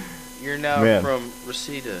Quay, you're now from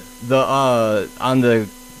Reseda. On the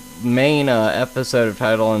main episode of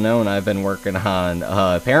Title Unknown I've been working on,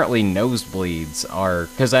 apparently nosebleeds are,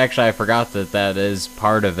 because actually I forgot that is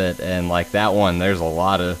part of it, and like that one, there's a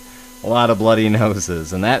lot of bloody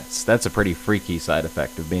noses, and that's a pretty freaky side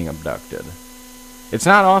effect of being abducted. It's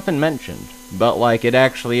not often mentioned, but like it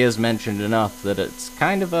actually is mentioned enough that it's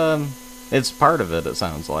kind of it's part of it. It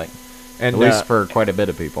sounds like, and at least for quite a bit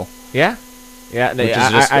of people. Yeah. I do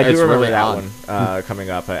remember really that one coming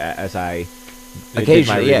up as I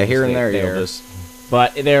occasionally, here and there.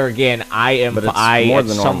 But there again, I at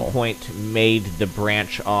some point made the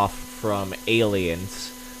branch off from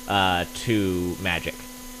Aliens to Magic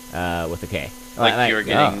with a K. Like you were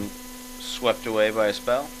getting swept away by a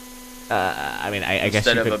spell? I mean, I guess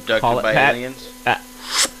you could call it that. Aliens?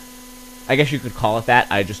 I guess you could call it that.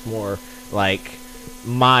 I just more like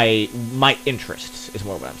my interests is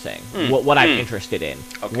more what I'm saying. What I'm interested in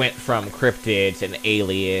went from cryptids and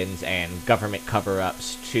aliens and government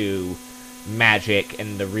cover-ups to magic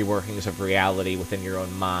and the reworkings of reality within your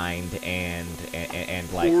own mind and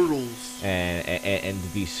like portals and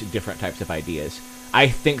these different types of ideas. I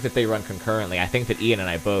think that they run concurrently. I think that Ian and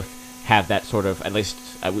I both have that sort of, at least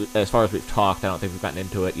as far as we've talked, I don't think we've gotten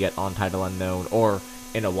into it yet on Title Unknown or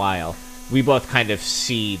in a while. We both kind of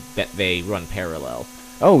see that they run parallel.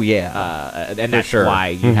 Oh, yeah. And that's why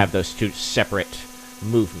you have those two separate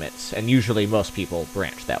movements. And usually most people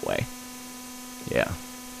branch that way. Yeah.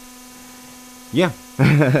 Yeah.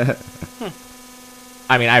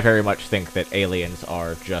 I mean, I very much think that aliens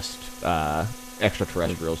are just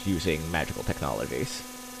extraterrestrials using magical technologies.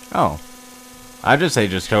 Oh. I'd just say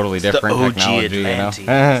just totally different the OG technology, Atlanteans. you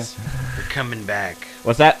know? They're coming back.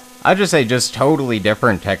 What's that? I'd just say just totally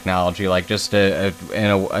different technology, like just a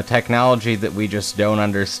technology that we just don't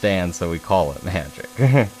understand, so we call it magic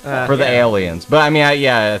for the aliens. But I mean,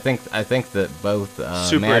 I think that both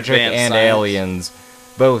magic and aliens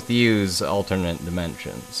both use alternate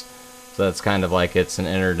dimensions. So that's kind of like it's an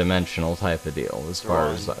interdimensional type of deal as far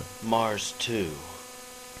as Mars 2.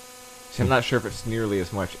 See, I'm not sure if it's nearly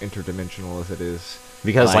as much interdimensional as it is.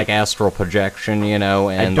 Because, like astral projection, you know,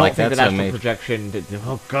 and I don't like think that's that astral projection...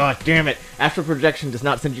 Oh, god damn it! Astral projection does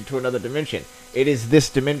not send you to another dimension. It is this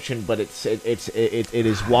dimension, but it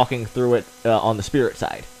is walking through it on the spirit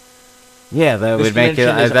side. Yeah, that would make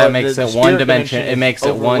it. That makes it one dimension. It makes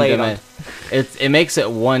it one dimension. It makes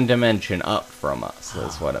it one dimension up from us.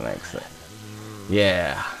 That's what it makes it.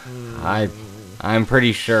 Yeah, I'm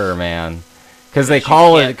pretty sure, man. Because they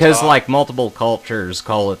call it, because like multiple cultures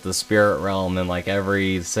call it the spirit realm, and like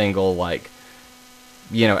every single like,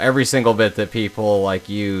 you know, every single bit that people like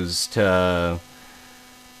use to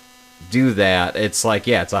do that, it's like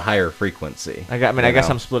it's a higher frequency. I guess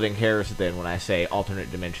I'm splitting hairs then when I say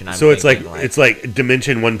alternate dimension. So it's like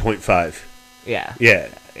dimension 1.5. Yeah.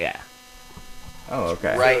 Yeah. Oh,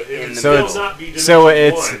 okay. Right in the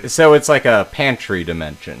so it's like a pantry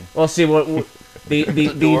dimension. Well, see what.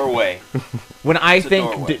 The doorway. When I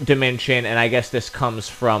think dimension, and I guess this comes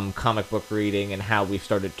from comic book reading and how we've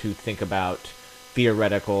started to think about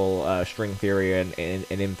theoretical string theory and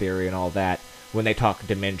M theory and all that. When they talk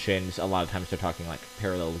dimensions, a lot of times they're talking like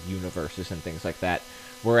parallel universes and things like that.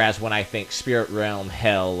 Whereas when I think spirit realm,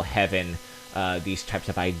 hell, heaven, these types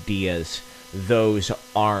of ideas, those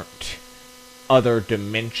aren't other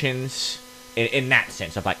dimensions in that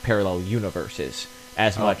sense of like parallel universes.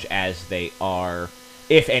 As much as they are,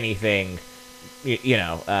 if anything, you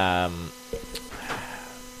know,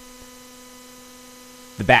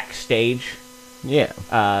 the backstage,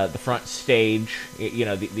 the front stage, you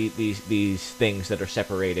know, these things that are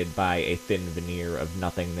separated by a thin veneer of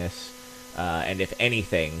nothingness, and if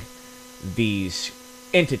anything, these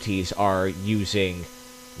entities are using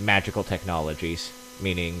magical technologies,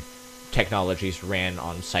 meaning technologies ran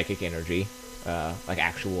on psychic energy. Like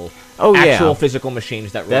actual physical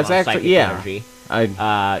machines that run on psychic energy. I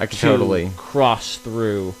could to totally cross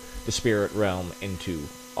through the spirit realm into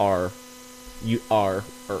our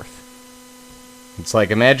Earth. It's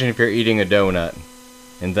like, imagine if you're eating a donut,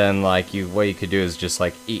 and then like what you could do is just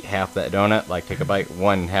like eat half that donut, like take a bite,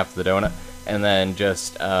 one half of the donut, and then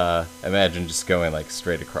just imagine just going like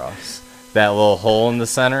straight across that little hole in the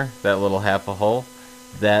center, that little half a hole.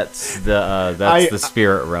 That's the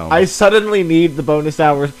spirit realm. I suddenly need the bonus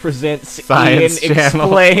hours presents Science Ian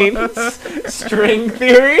Channel. Explains string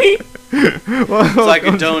theory. It's like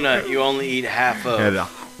a donut. You only eat half of.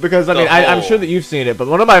 Because I mean, I'm sure that you've seen it, but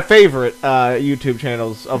one of my favorite YouTube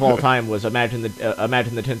channels of all time was Imagine the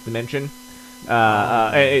 10th Dimension.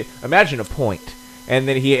 Imagine a point, and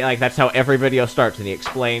then he that's how every video starts, and he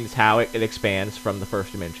explains how it expands from the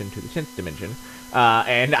first dimension to the 10th dimension.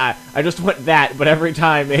 And I just want that, but every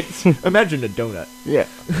time it's imagine a donut. Yeah.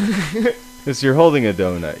 Because you're holding a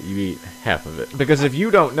donut, you eat half of it. Because if you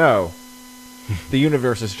don't know, the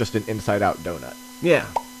universe is just an inside-out donut. Yeah.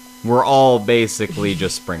 We're all basically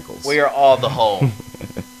just sprinkles. We are all the whole,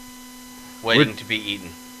 waiting to be eaten.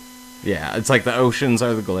 Yeah, it's like the oceans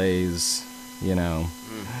are the glaze, you know.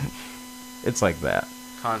 It's like that.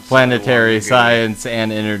 Constantly planetary science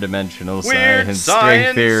and interdimensional science,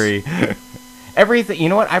 string theory. Everything. You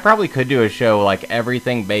know what? I probably could do a show like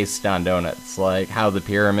everything based on donuts, like how the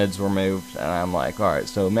pyramids were moved. And I'm like, all right,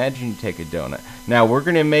 so imagine you take a donut. Now we're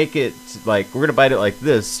gonna make it like we're gonna bite it like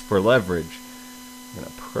this for leverage. I'm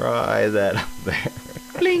gonna pry that up there.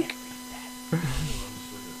 Blink.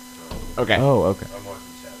 Okay. Oh, okay.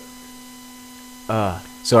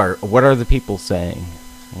 So what are the people saying?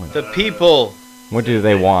 The people. What do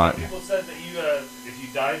they want? People said that if you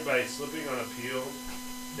died by slipping on a peel,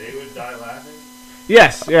 they would die laughing.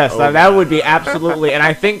 Yes, that would be absolutely. And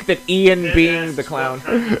I think that Ian being the clown.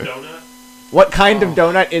 What kind of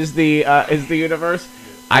donut is the universe?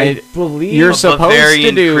 I believe you're supposed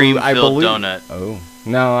Bavarian to do. cream-filled I believe. Donut. Oh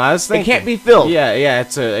no, I was thinking it can't be filled. Yeah,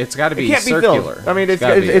 it's got to be circular. Filled. I mean, it's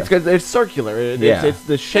circular. It's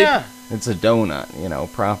the shape. Yeah. It's a donut,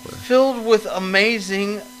 proper. Filled with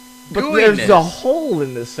amazing But gooiness. there's a hole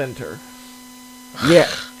in the center. Yeah.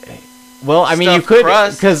 Well, I mean, you Stuffed could,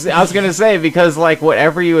 crust. because I was gonna say, because like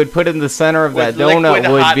whatever you would put in the center of that With donut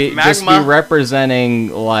liquid would hot be just be magma.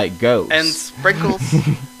 representing like ghosts And sprinkles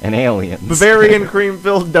and aliens. Bavarian cream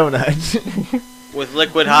filled donut. with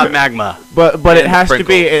liquid hot magma. But it And has to be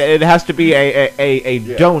sprinkles. it has to be a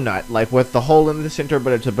donut like with the hole in the center,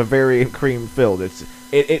 but it's a Bavarian cream filled.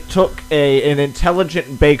 It took an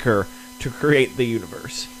intelligent baker to create the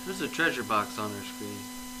universe. There's a treasure box on our screen.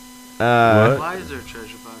 What? Why is there a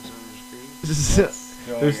treasure box on our screen?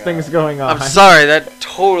 There's things going on. I'm sorry, that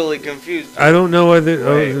totally confused me. I don't know whether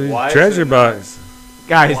the treasure box.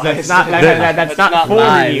 Guys, that's not not for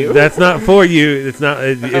mine. you. That's not for you. It's not.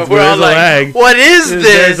 It's We're there's all a like, lag. what is this?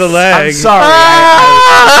 There's a lag. I'm sorry.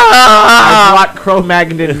 I brought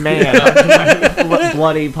Cro-Magnon Man on my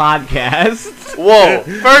bloody podcast. Whoa,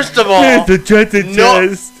 first of all, the treasure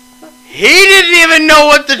chest. he didn't even know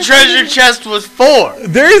what the treasure chest was for.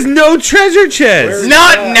 There is no treasure chest.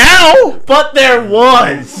 Not now. But there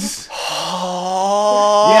was.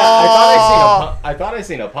 I thought I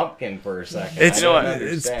seen a pumpkin for a second.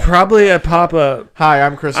 It's probably a pop-up. Hi,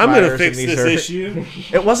 I'm Chris I'm Myers, gonna fix and these this are- issue.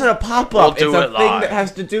 It wasn't a pop-up. We'll it's do a it thing live. that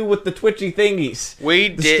has to do with the twitchy thingies. We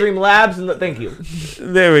The did Stream Labs and the thank you.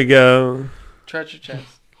 There we go. treasure chest.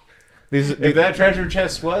 These If that treasure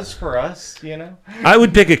chest was for us, I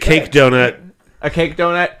would pick a cake donut. a cake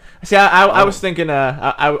donut. See, I was thinking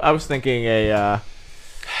I was thinking a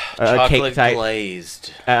cake Chocolate type.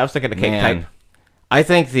 glazed. I was thinking a cake type. I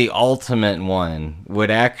think the ultimate one would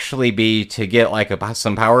actually be to get like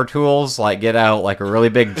some power tools, like get out like a really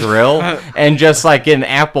big drill and just like get an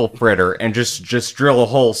apple fritter and just drill a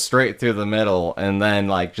hole straight through the middle and then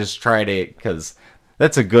like just try to, because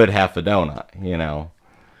that's a good half a donut,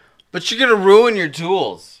 But you're gonna ruin your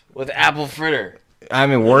tools with apple fritter. I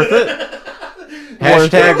mean, worth it?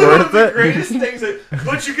 Hashtag worth it? Greatest things.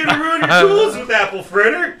 But you're gonna ruin your tools with apple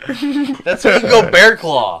fritter. That's why you go bear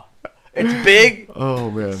claw. It's big.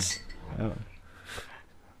 Oh man.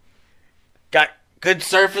 Got good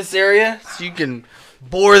surface area, so you can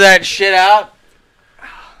bore that shit out.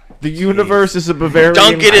 The universe is a Bavarian.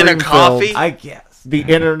 Dunk it in a cream coffee. filled. I guess. The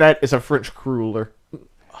internet is a French cruller.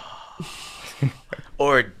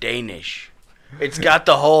 Or Danish. It's got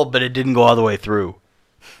the hole, but it didn't go all the way through.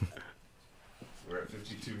 We're at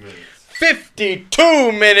 52 minutes.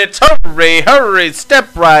 52 minutes. Hurry, hurry.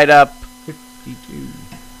 Step right up. 52.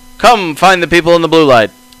 Come find the people in the blue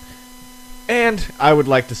light. And I would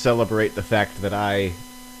like to celebrate the fact that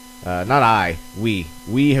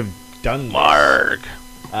we have done this. Marg.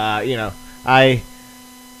 I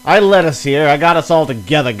led us here. I got us all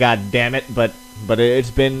together. God damn it! But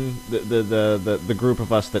it's been the group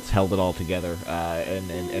of us that's held it all together,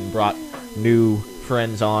 and brought new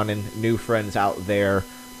friends on and new friends out there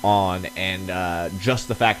on, and just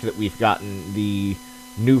the fact that we've gotten the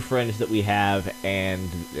new friends that we have, and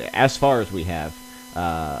as far as we have,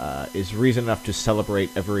 is reason enough to celebrate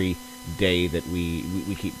every day that we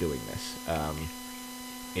keep doing this.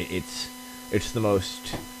 It's the most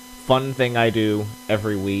fun thing I do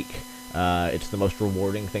every week. It's the most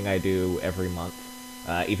rewarding thing I do every month.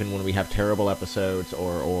 even when we have terrible episodes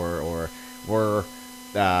or we're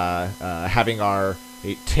having our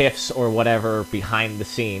tiffs or whatever behind the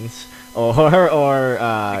scenes.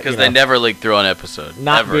 Because they never leak through an episode.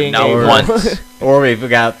 Not once. Or we've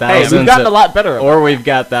got thousands. Hey, we've gotten a lot better. Or we've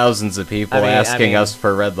got thousands of people asking us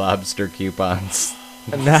for Red Lobster coupons.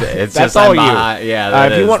 That's all you. Yeah,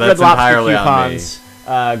 if you want Red Lobster coupons,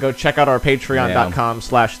 go check out our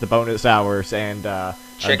Patreon.com/thebonushours and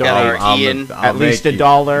check out our Ian. At least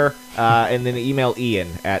 $1, and then email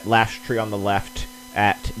Ian at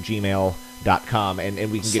lashtreeonTheLeft@gmail.com,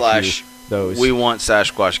 and we can get you those. We want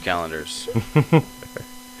Sasquatch calendars.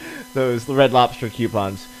 Those Red Lobster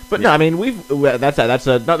coupons. But no, I mean that's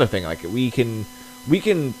another thing. Like we can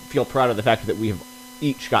feel proud of the fact that we have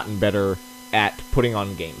each gotten better at putting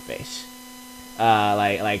on game face.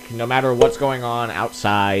 Like no matter what's going on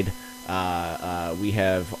outside, we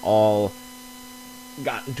have all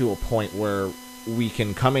gotten to a point where we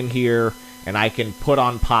can come in here and I can put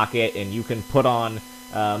on Pocket and you can put on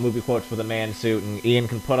movie quotes with a man suit and Ian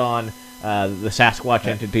can put on the Sasquatch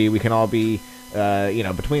entity. We can all be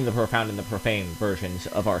between the profound and the profane versions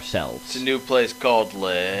of ourselves. It's a new place called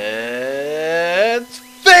Let's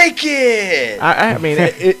Fake It. I mean,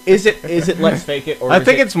 is it Let's Fake It? Or I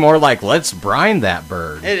think it's more like Let's Brine That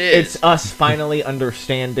Bird. It is. It's us finally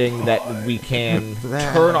understanding that we can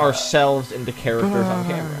turn ourselves into characters on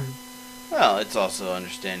camera. Well, it's also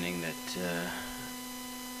understanding that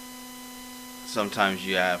sometimes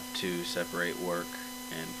you have to separate work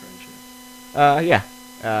and friendship.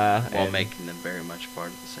 While making them very much part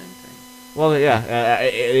of the same thing. Well, yeah.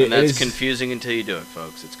 And that's confusing until you do it,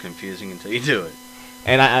 folks. It's confusing until you do it.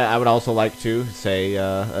 And I would also like to say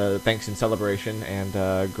thanks in celebration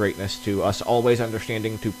and greatness to us always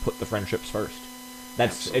understanding to put the friendships first.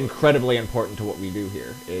 That's Absolutely. Incredibly important to what we do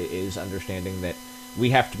here, is understanding that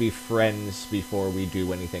we have to be friends before we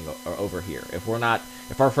do anything over here. If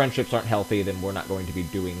our friendships aren't healthy, then we're not going to be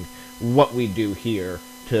doing what we do here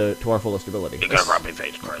to our fullest ability. You got grumpy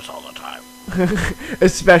face Chris all the time.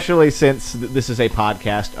 Especially since this is a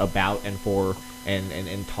podcast about and for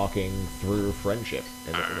and talking through friendship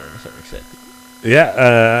to a certain extent.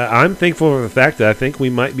 Yeah, I'm thankful for the fact that I think we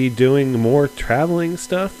might be doing more traveling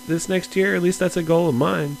stuff this next year. At least that's a goal of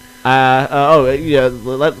mine.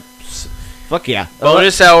 Fuck yeah.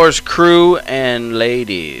 Bonus hours, crew, and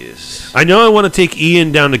ladies. I know I want to take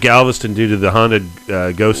Ian down to Galveston due to the haunted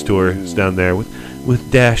ghost tours down there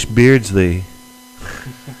with Dash Beardsley.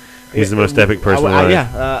 He's the most epic person alive.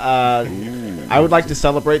 I would like to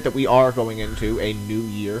celebrate that we are going into a new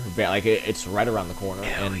year. Like it's right around the corner,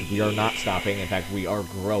 and we are not stopping. In fact, we are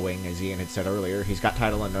growing, as Ian had said earlier. He's got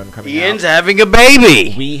Title Unknown coming out. Ian's having a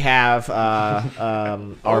baby. We have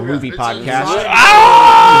our movie podcast,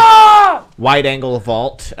 Wide Angle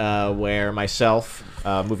Vault, where myself,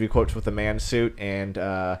 movie quotes with a man suit, and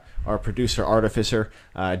our producer artificer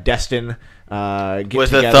Destin get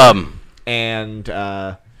with together a thumb and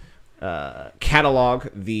catalog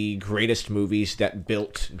the greatest movies that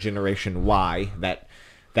built Generation Y,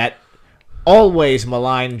 that always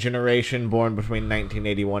maligned generation born between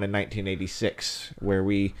 1981 and 1986, where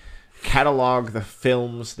we catalog the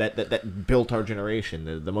films that built our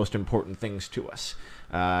generation, the most important things to us,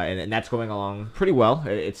 and that's going along pretty well.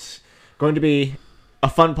 It's going to be a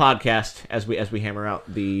fun podcast as we hammer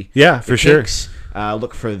out the kinks. Sure.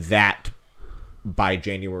 Look for that by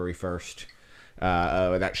January 1st.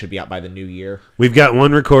 That should be out by the new year. We've got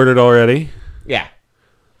one recorded already. Yeah.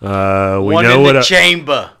 One in the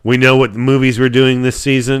chamber. We know what movies we're doing this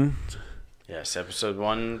season. Yes, episode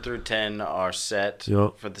 1 through 10 are set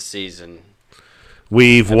for the season.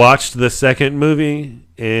 We've watched the second movie,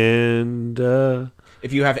 and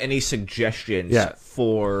if you have any suggestions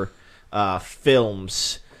for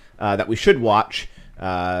films that we should watch,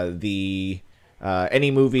 any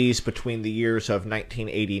movies between the years of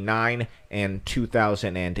 1989 and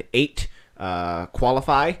 2008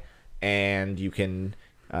 qualify, and you can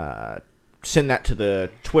send that to the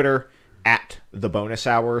Twitter at the bonus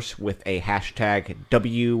hours with a hashtag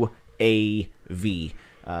WAV.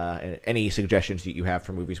 Any suggestions that you have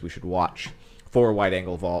for movies we should watch for Wide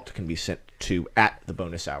Angle Vault can be sent to at the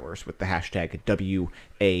bonus hours with the hashtag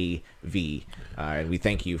WAV. And we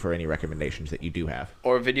thank you for any recommendations that you do have.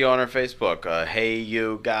 Or a video on our Facebook. Hey,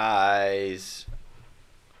 you guys.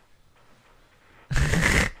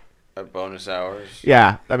 At bonus hours.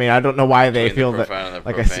 Yeah, I mean, I don't know why they feel that.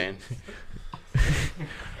 Like I said,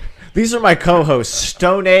 these are my co-hosts,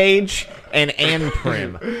 Stone Age and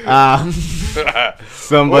prim.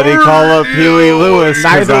 Somebody call up Huey Lewis.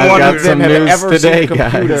 Neither one of them have ever today, seen a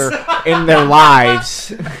computer in their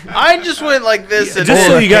lives. I just went like this. And Just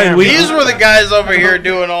so you guys, these were the guys over here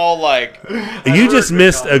doing all like. You just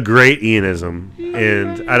missed a great Ianism,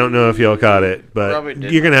 and I don't know if y'all caught it, but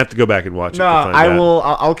you're gonna have to go back and watch it. No, to find I out. will.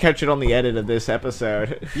 I'll catch it on the edit of this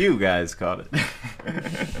episode. You guys caught it.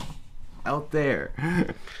 Out there.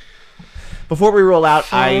 Before we roll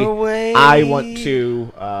out, I want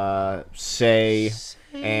to say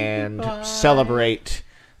and celebrate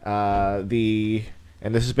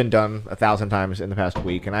and this has been done 1,000 times in the past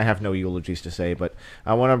week, and I have no eulogies to say, but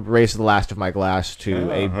I want to raise the last of my glass to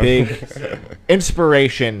a big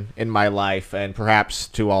inspiration in my life, and perhaps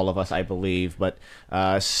to all of us, I believe. But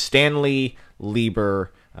Stanley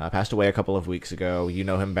Lieber passed away a couple of weeks ago. You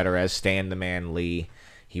know him better as Stan the Man Lee.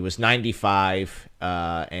 He was 95,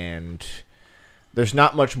 and there's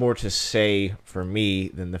not much more to say for me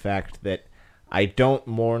than the fact that I don't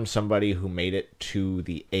mourn somebody who made it to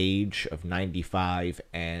the age of 95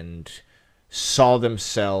 and saw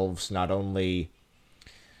themselves not only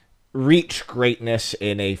reach greatness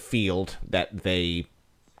in a field that they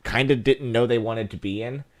kind of didn't know they wanted to be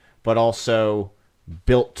in, but also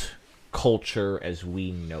built culture as we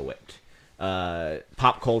know it.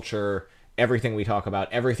 Pop culture, everything we talk about,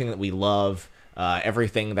 everything that we love,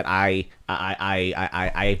 everything that I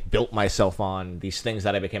built myself on, these things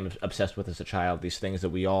that I became obsessed with as a child, these things that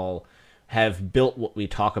we all have built what we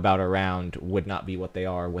talk about around would not be what they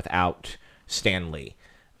are without Stan Lee,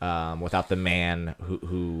 without the man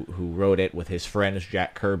who wrote it with his friends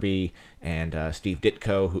Jack Kirby and Steve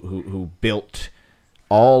Ditko, who built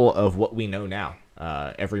all of what we know now.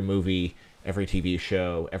 Every movie, every TV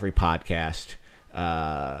show, every podcast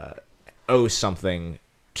owes something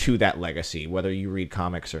to that legacy, whether you read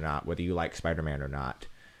comics or not, whether you like Spider-Man or not.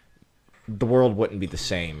 The world wouldn't be the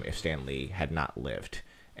same if Stan Lee had not lived,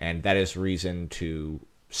 and that is reason to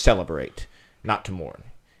celebrate, not to mourn.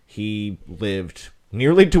 He lived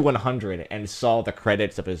nearly to 100 and saw the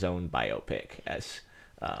credits of his own biopic as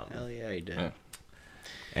hell yeah, he did.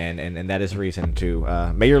 And that is reason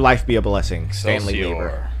to may your life be a blessing, Stanley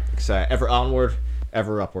Lieber. Ever onward,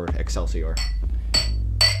 ever upward, Excelsior.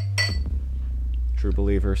 True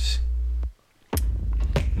believers.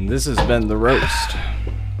 And this has been The Roast.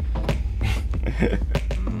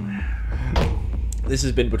 This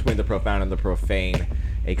has been Between the Profound and the Profane,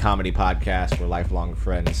 a comedy podcast where lifelong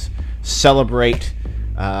friends celebrate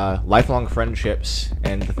lifelong friendships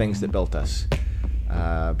and the things that built us.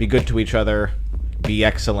 Be good to each other. Be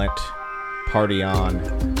excellent. Party on.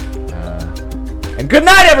 And good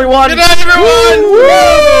night, everyone! Good night, everyone!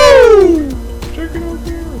 Woo!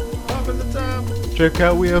 Check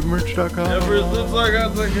out wehavemerch.com. Ever since I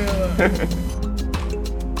got the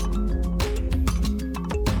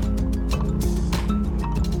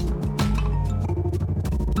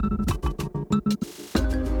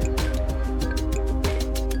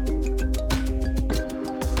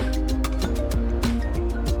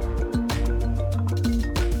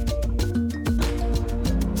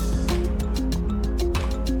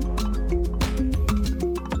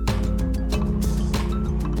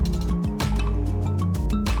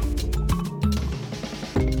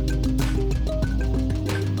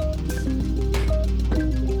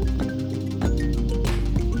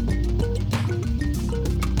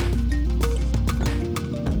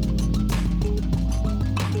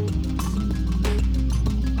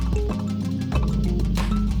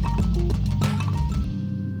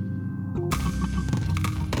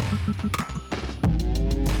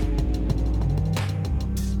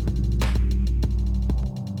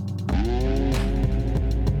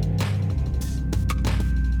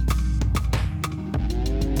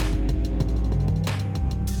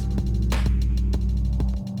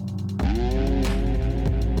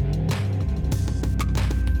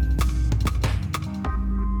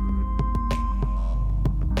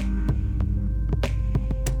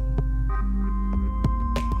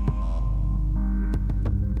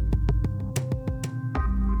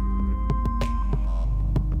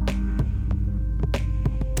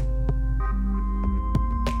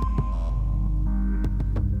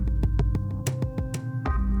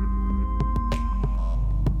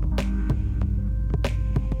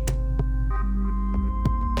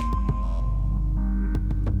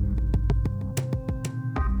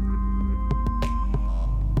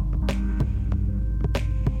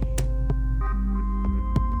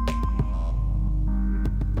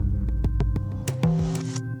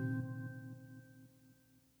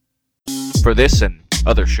For this and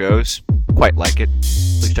other shows quite like it,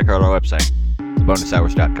 please check out our website,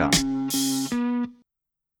 thebonushours.com.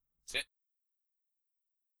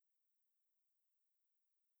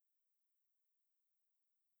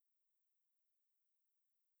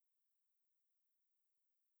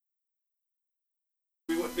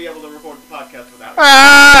 be able to record the podcast without.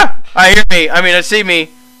 I hear me. I mean, I see me.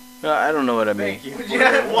 I don't know what I mean.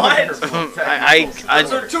 Yeah, what?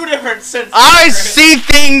 Those are two different sentences. I see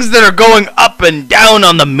things that are going up and down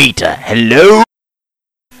on the meter. Hello?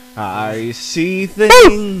 I see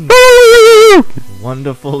things,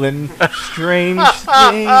 wonderful and strange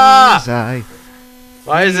things.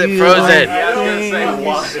 Why is it frozen? I was gonna say,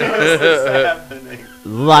 why is this happening?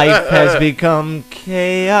 Life has become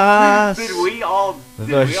chaos. Did we all The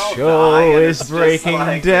die show and is it's just breaking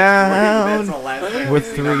like, down. We're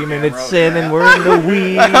 3 minutes in and we're in the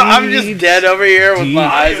weeds. I'm just dead over here with my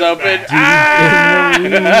eyes open.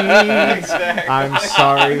 In the weeds. I'm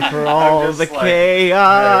sorry for all the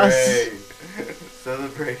chaos.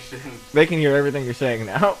 Celebration. They can hear everything you're saying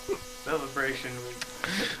now. Celebration.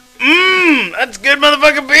 That's good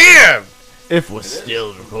motherfucking beer. If we're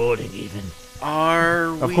still recording even.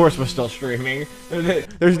 Are we? Of course we're still streaming.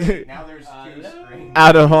 There's Now there's two screens.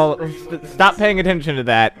 out of all. Stop paying attention to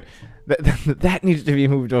that. That needs to be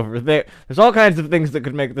moved over there. There's all kinds of things that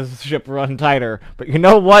could make this ship run tighter. But you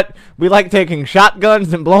know what? We like taking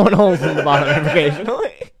shotguns and blowing holes in the bottom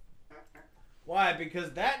occasionally. Why?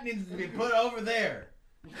 Because that needs to be put over there.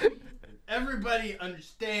 Everybody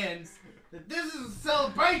understands that this is a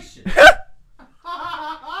celebration.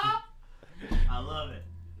 I love it.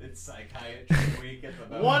 It's Psychiatry Week at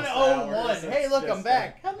the 101. Hey, look, I'm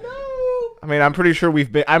back. Hello. I mean, I'm pretty sure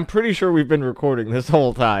we've been recording this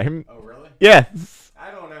whole time. Oh, really? Yes. I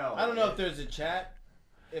don't know. I don't know if there's a chat.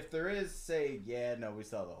 If there is, say, yeah, no, we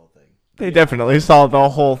saw the whole thing. They definitely saw the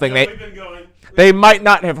whole thing. We've been going. They might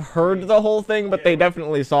not have heard the whole thing, but they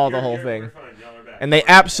definitely saw the whole thing. We're fine. Y'all are back. And they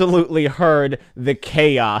absolutely heard the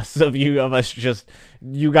chaos of you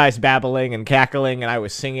guys babbling and cackling, and I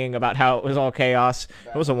was singing about how it was all chaos.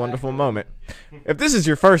 It was a wonderful moment. If this is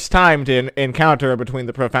your first time to encounter Between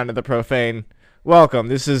the Profound and the Profane, welcome.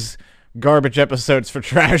 This is Garbage Episodes for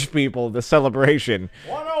Trash People, the celebration.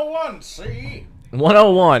 101, see?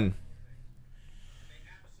 101.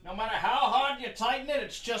 No matter how hard you tighten it,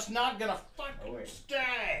 it's just not gonna fucking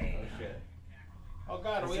stay. Oh, shit. Oh,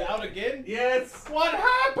 God, are we out again? Yes. What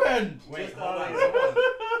happened? Wait, hold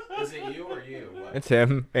on. Is it you or you? What? It's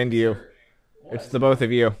him and you. It's the both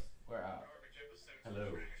of you. We're out. Hello.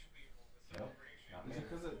 Nope. Is it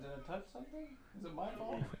because did I touch something? Is it my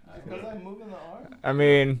fault? Because I'm moving the arm? I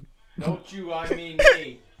mean... Don't you, I mean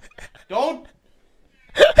me. Don't!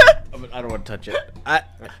 I don't want to touch it.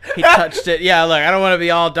 He touched it. Yeah, look, I don't want to be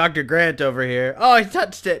all Dr. Grant over here. Oh, he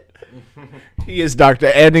touched it. He is Dr.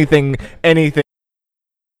 Anything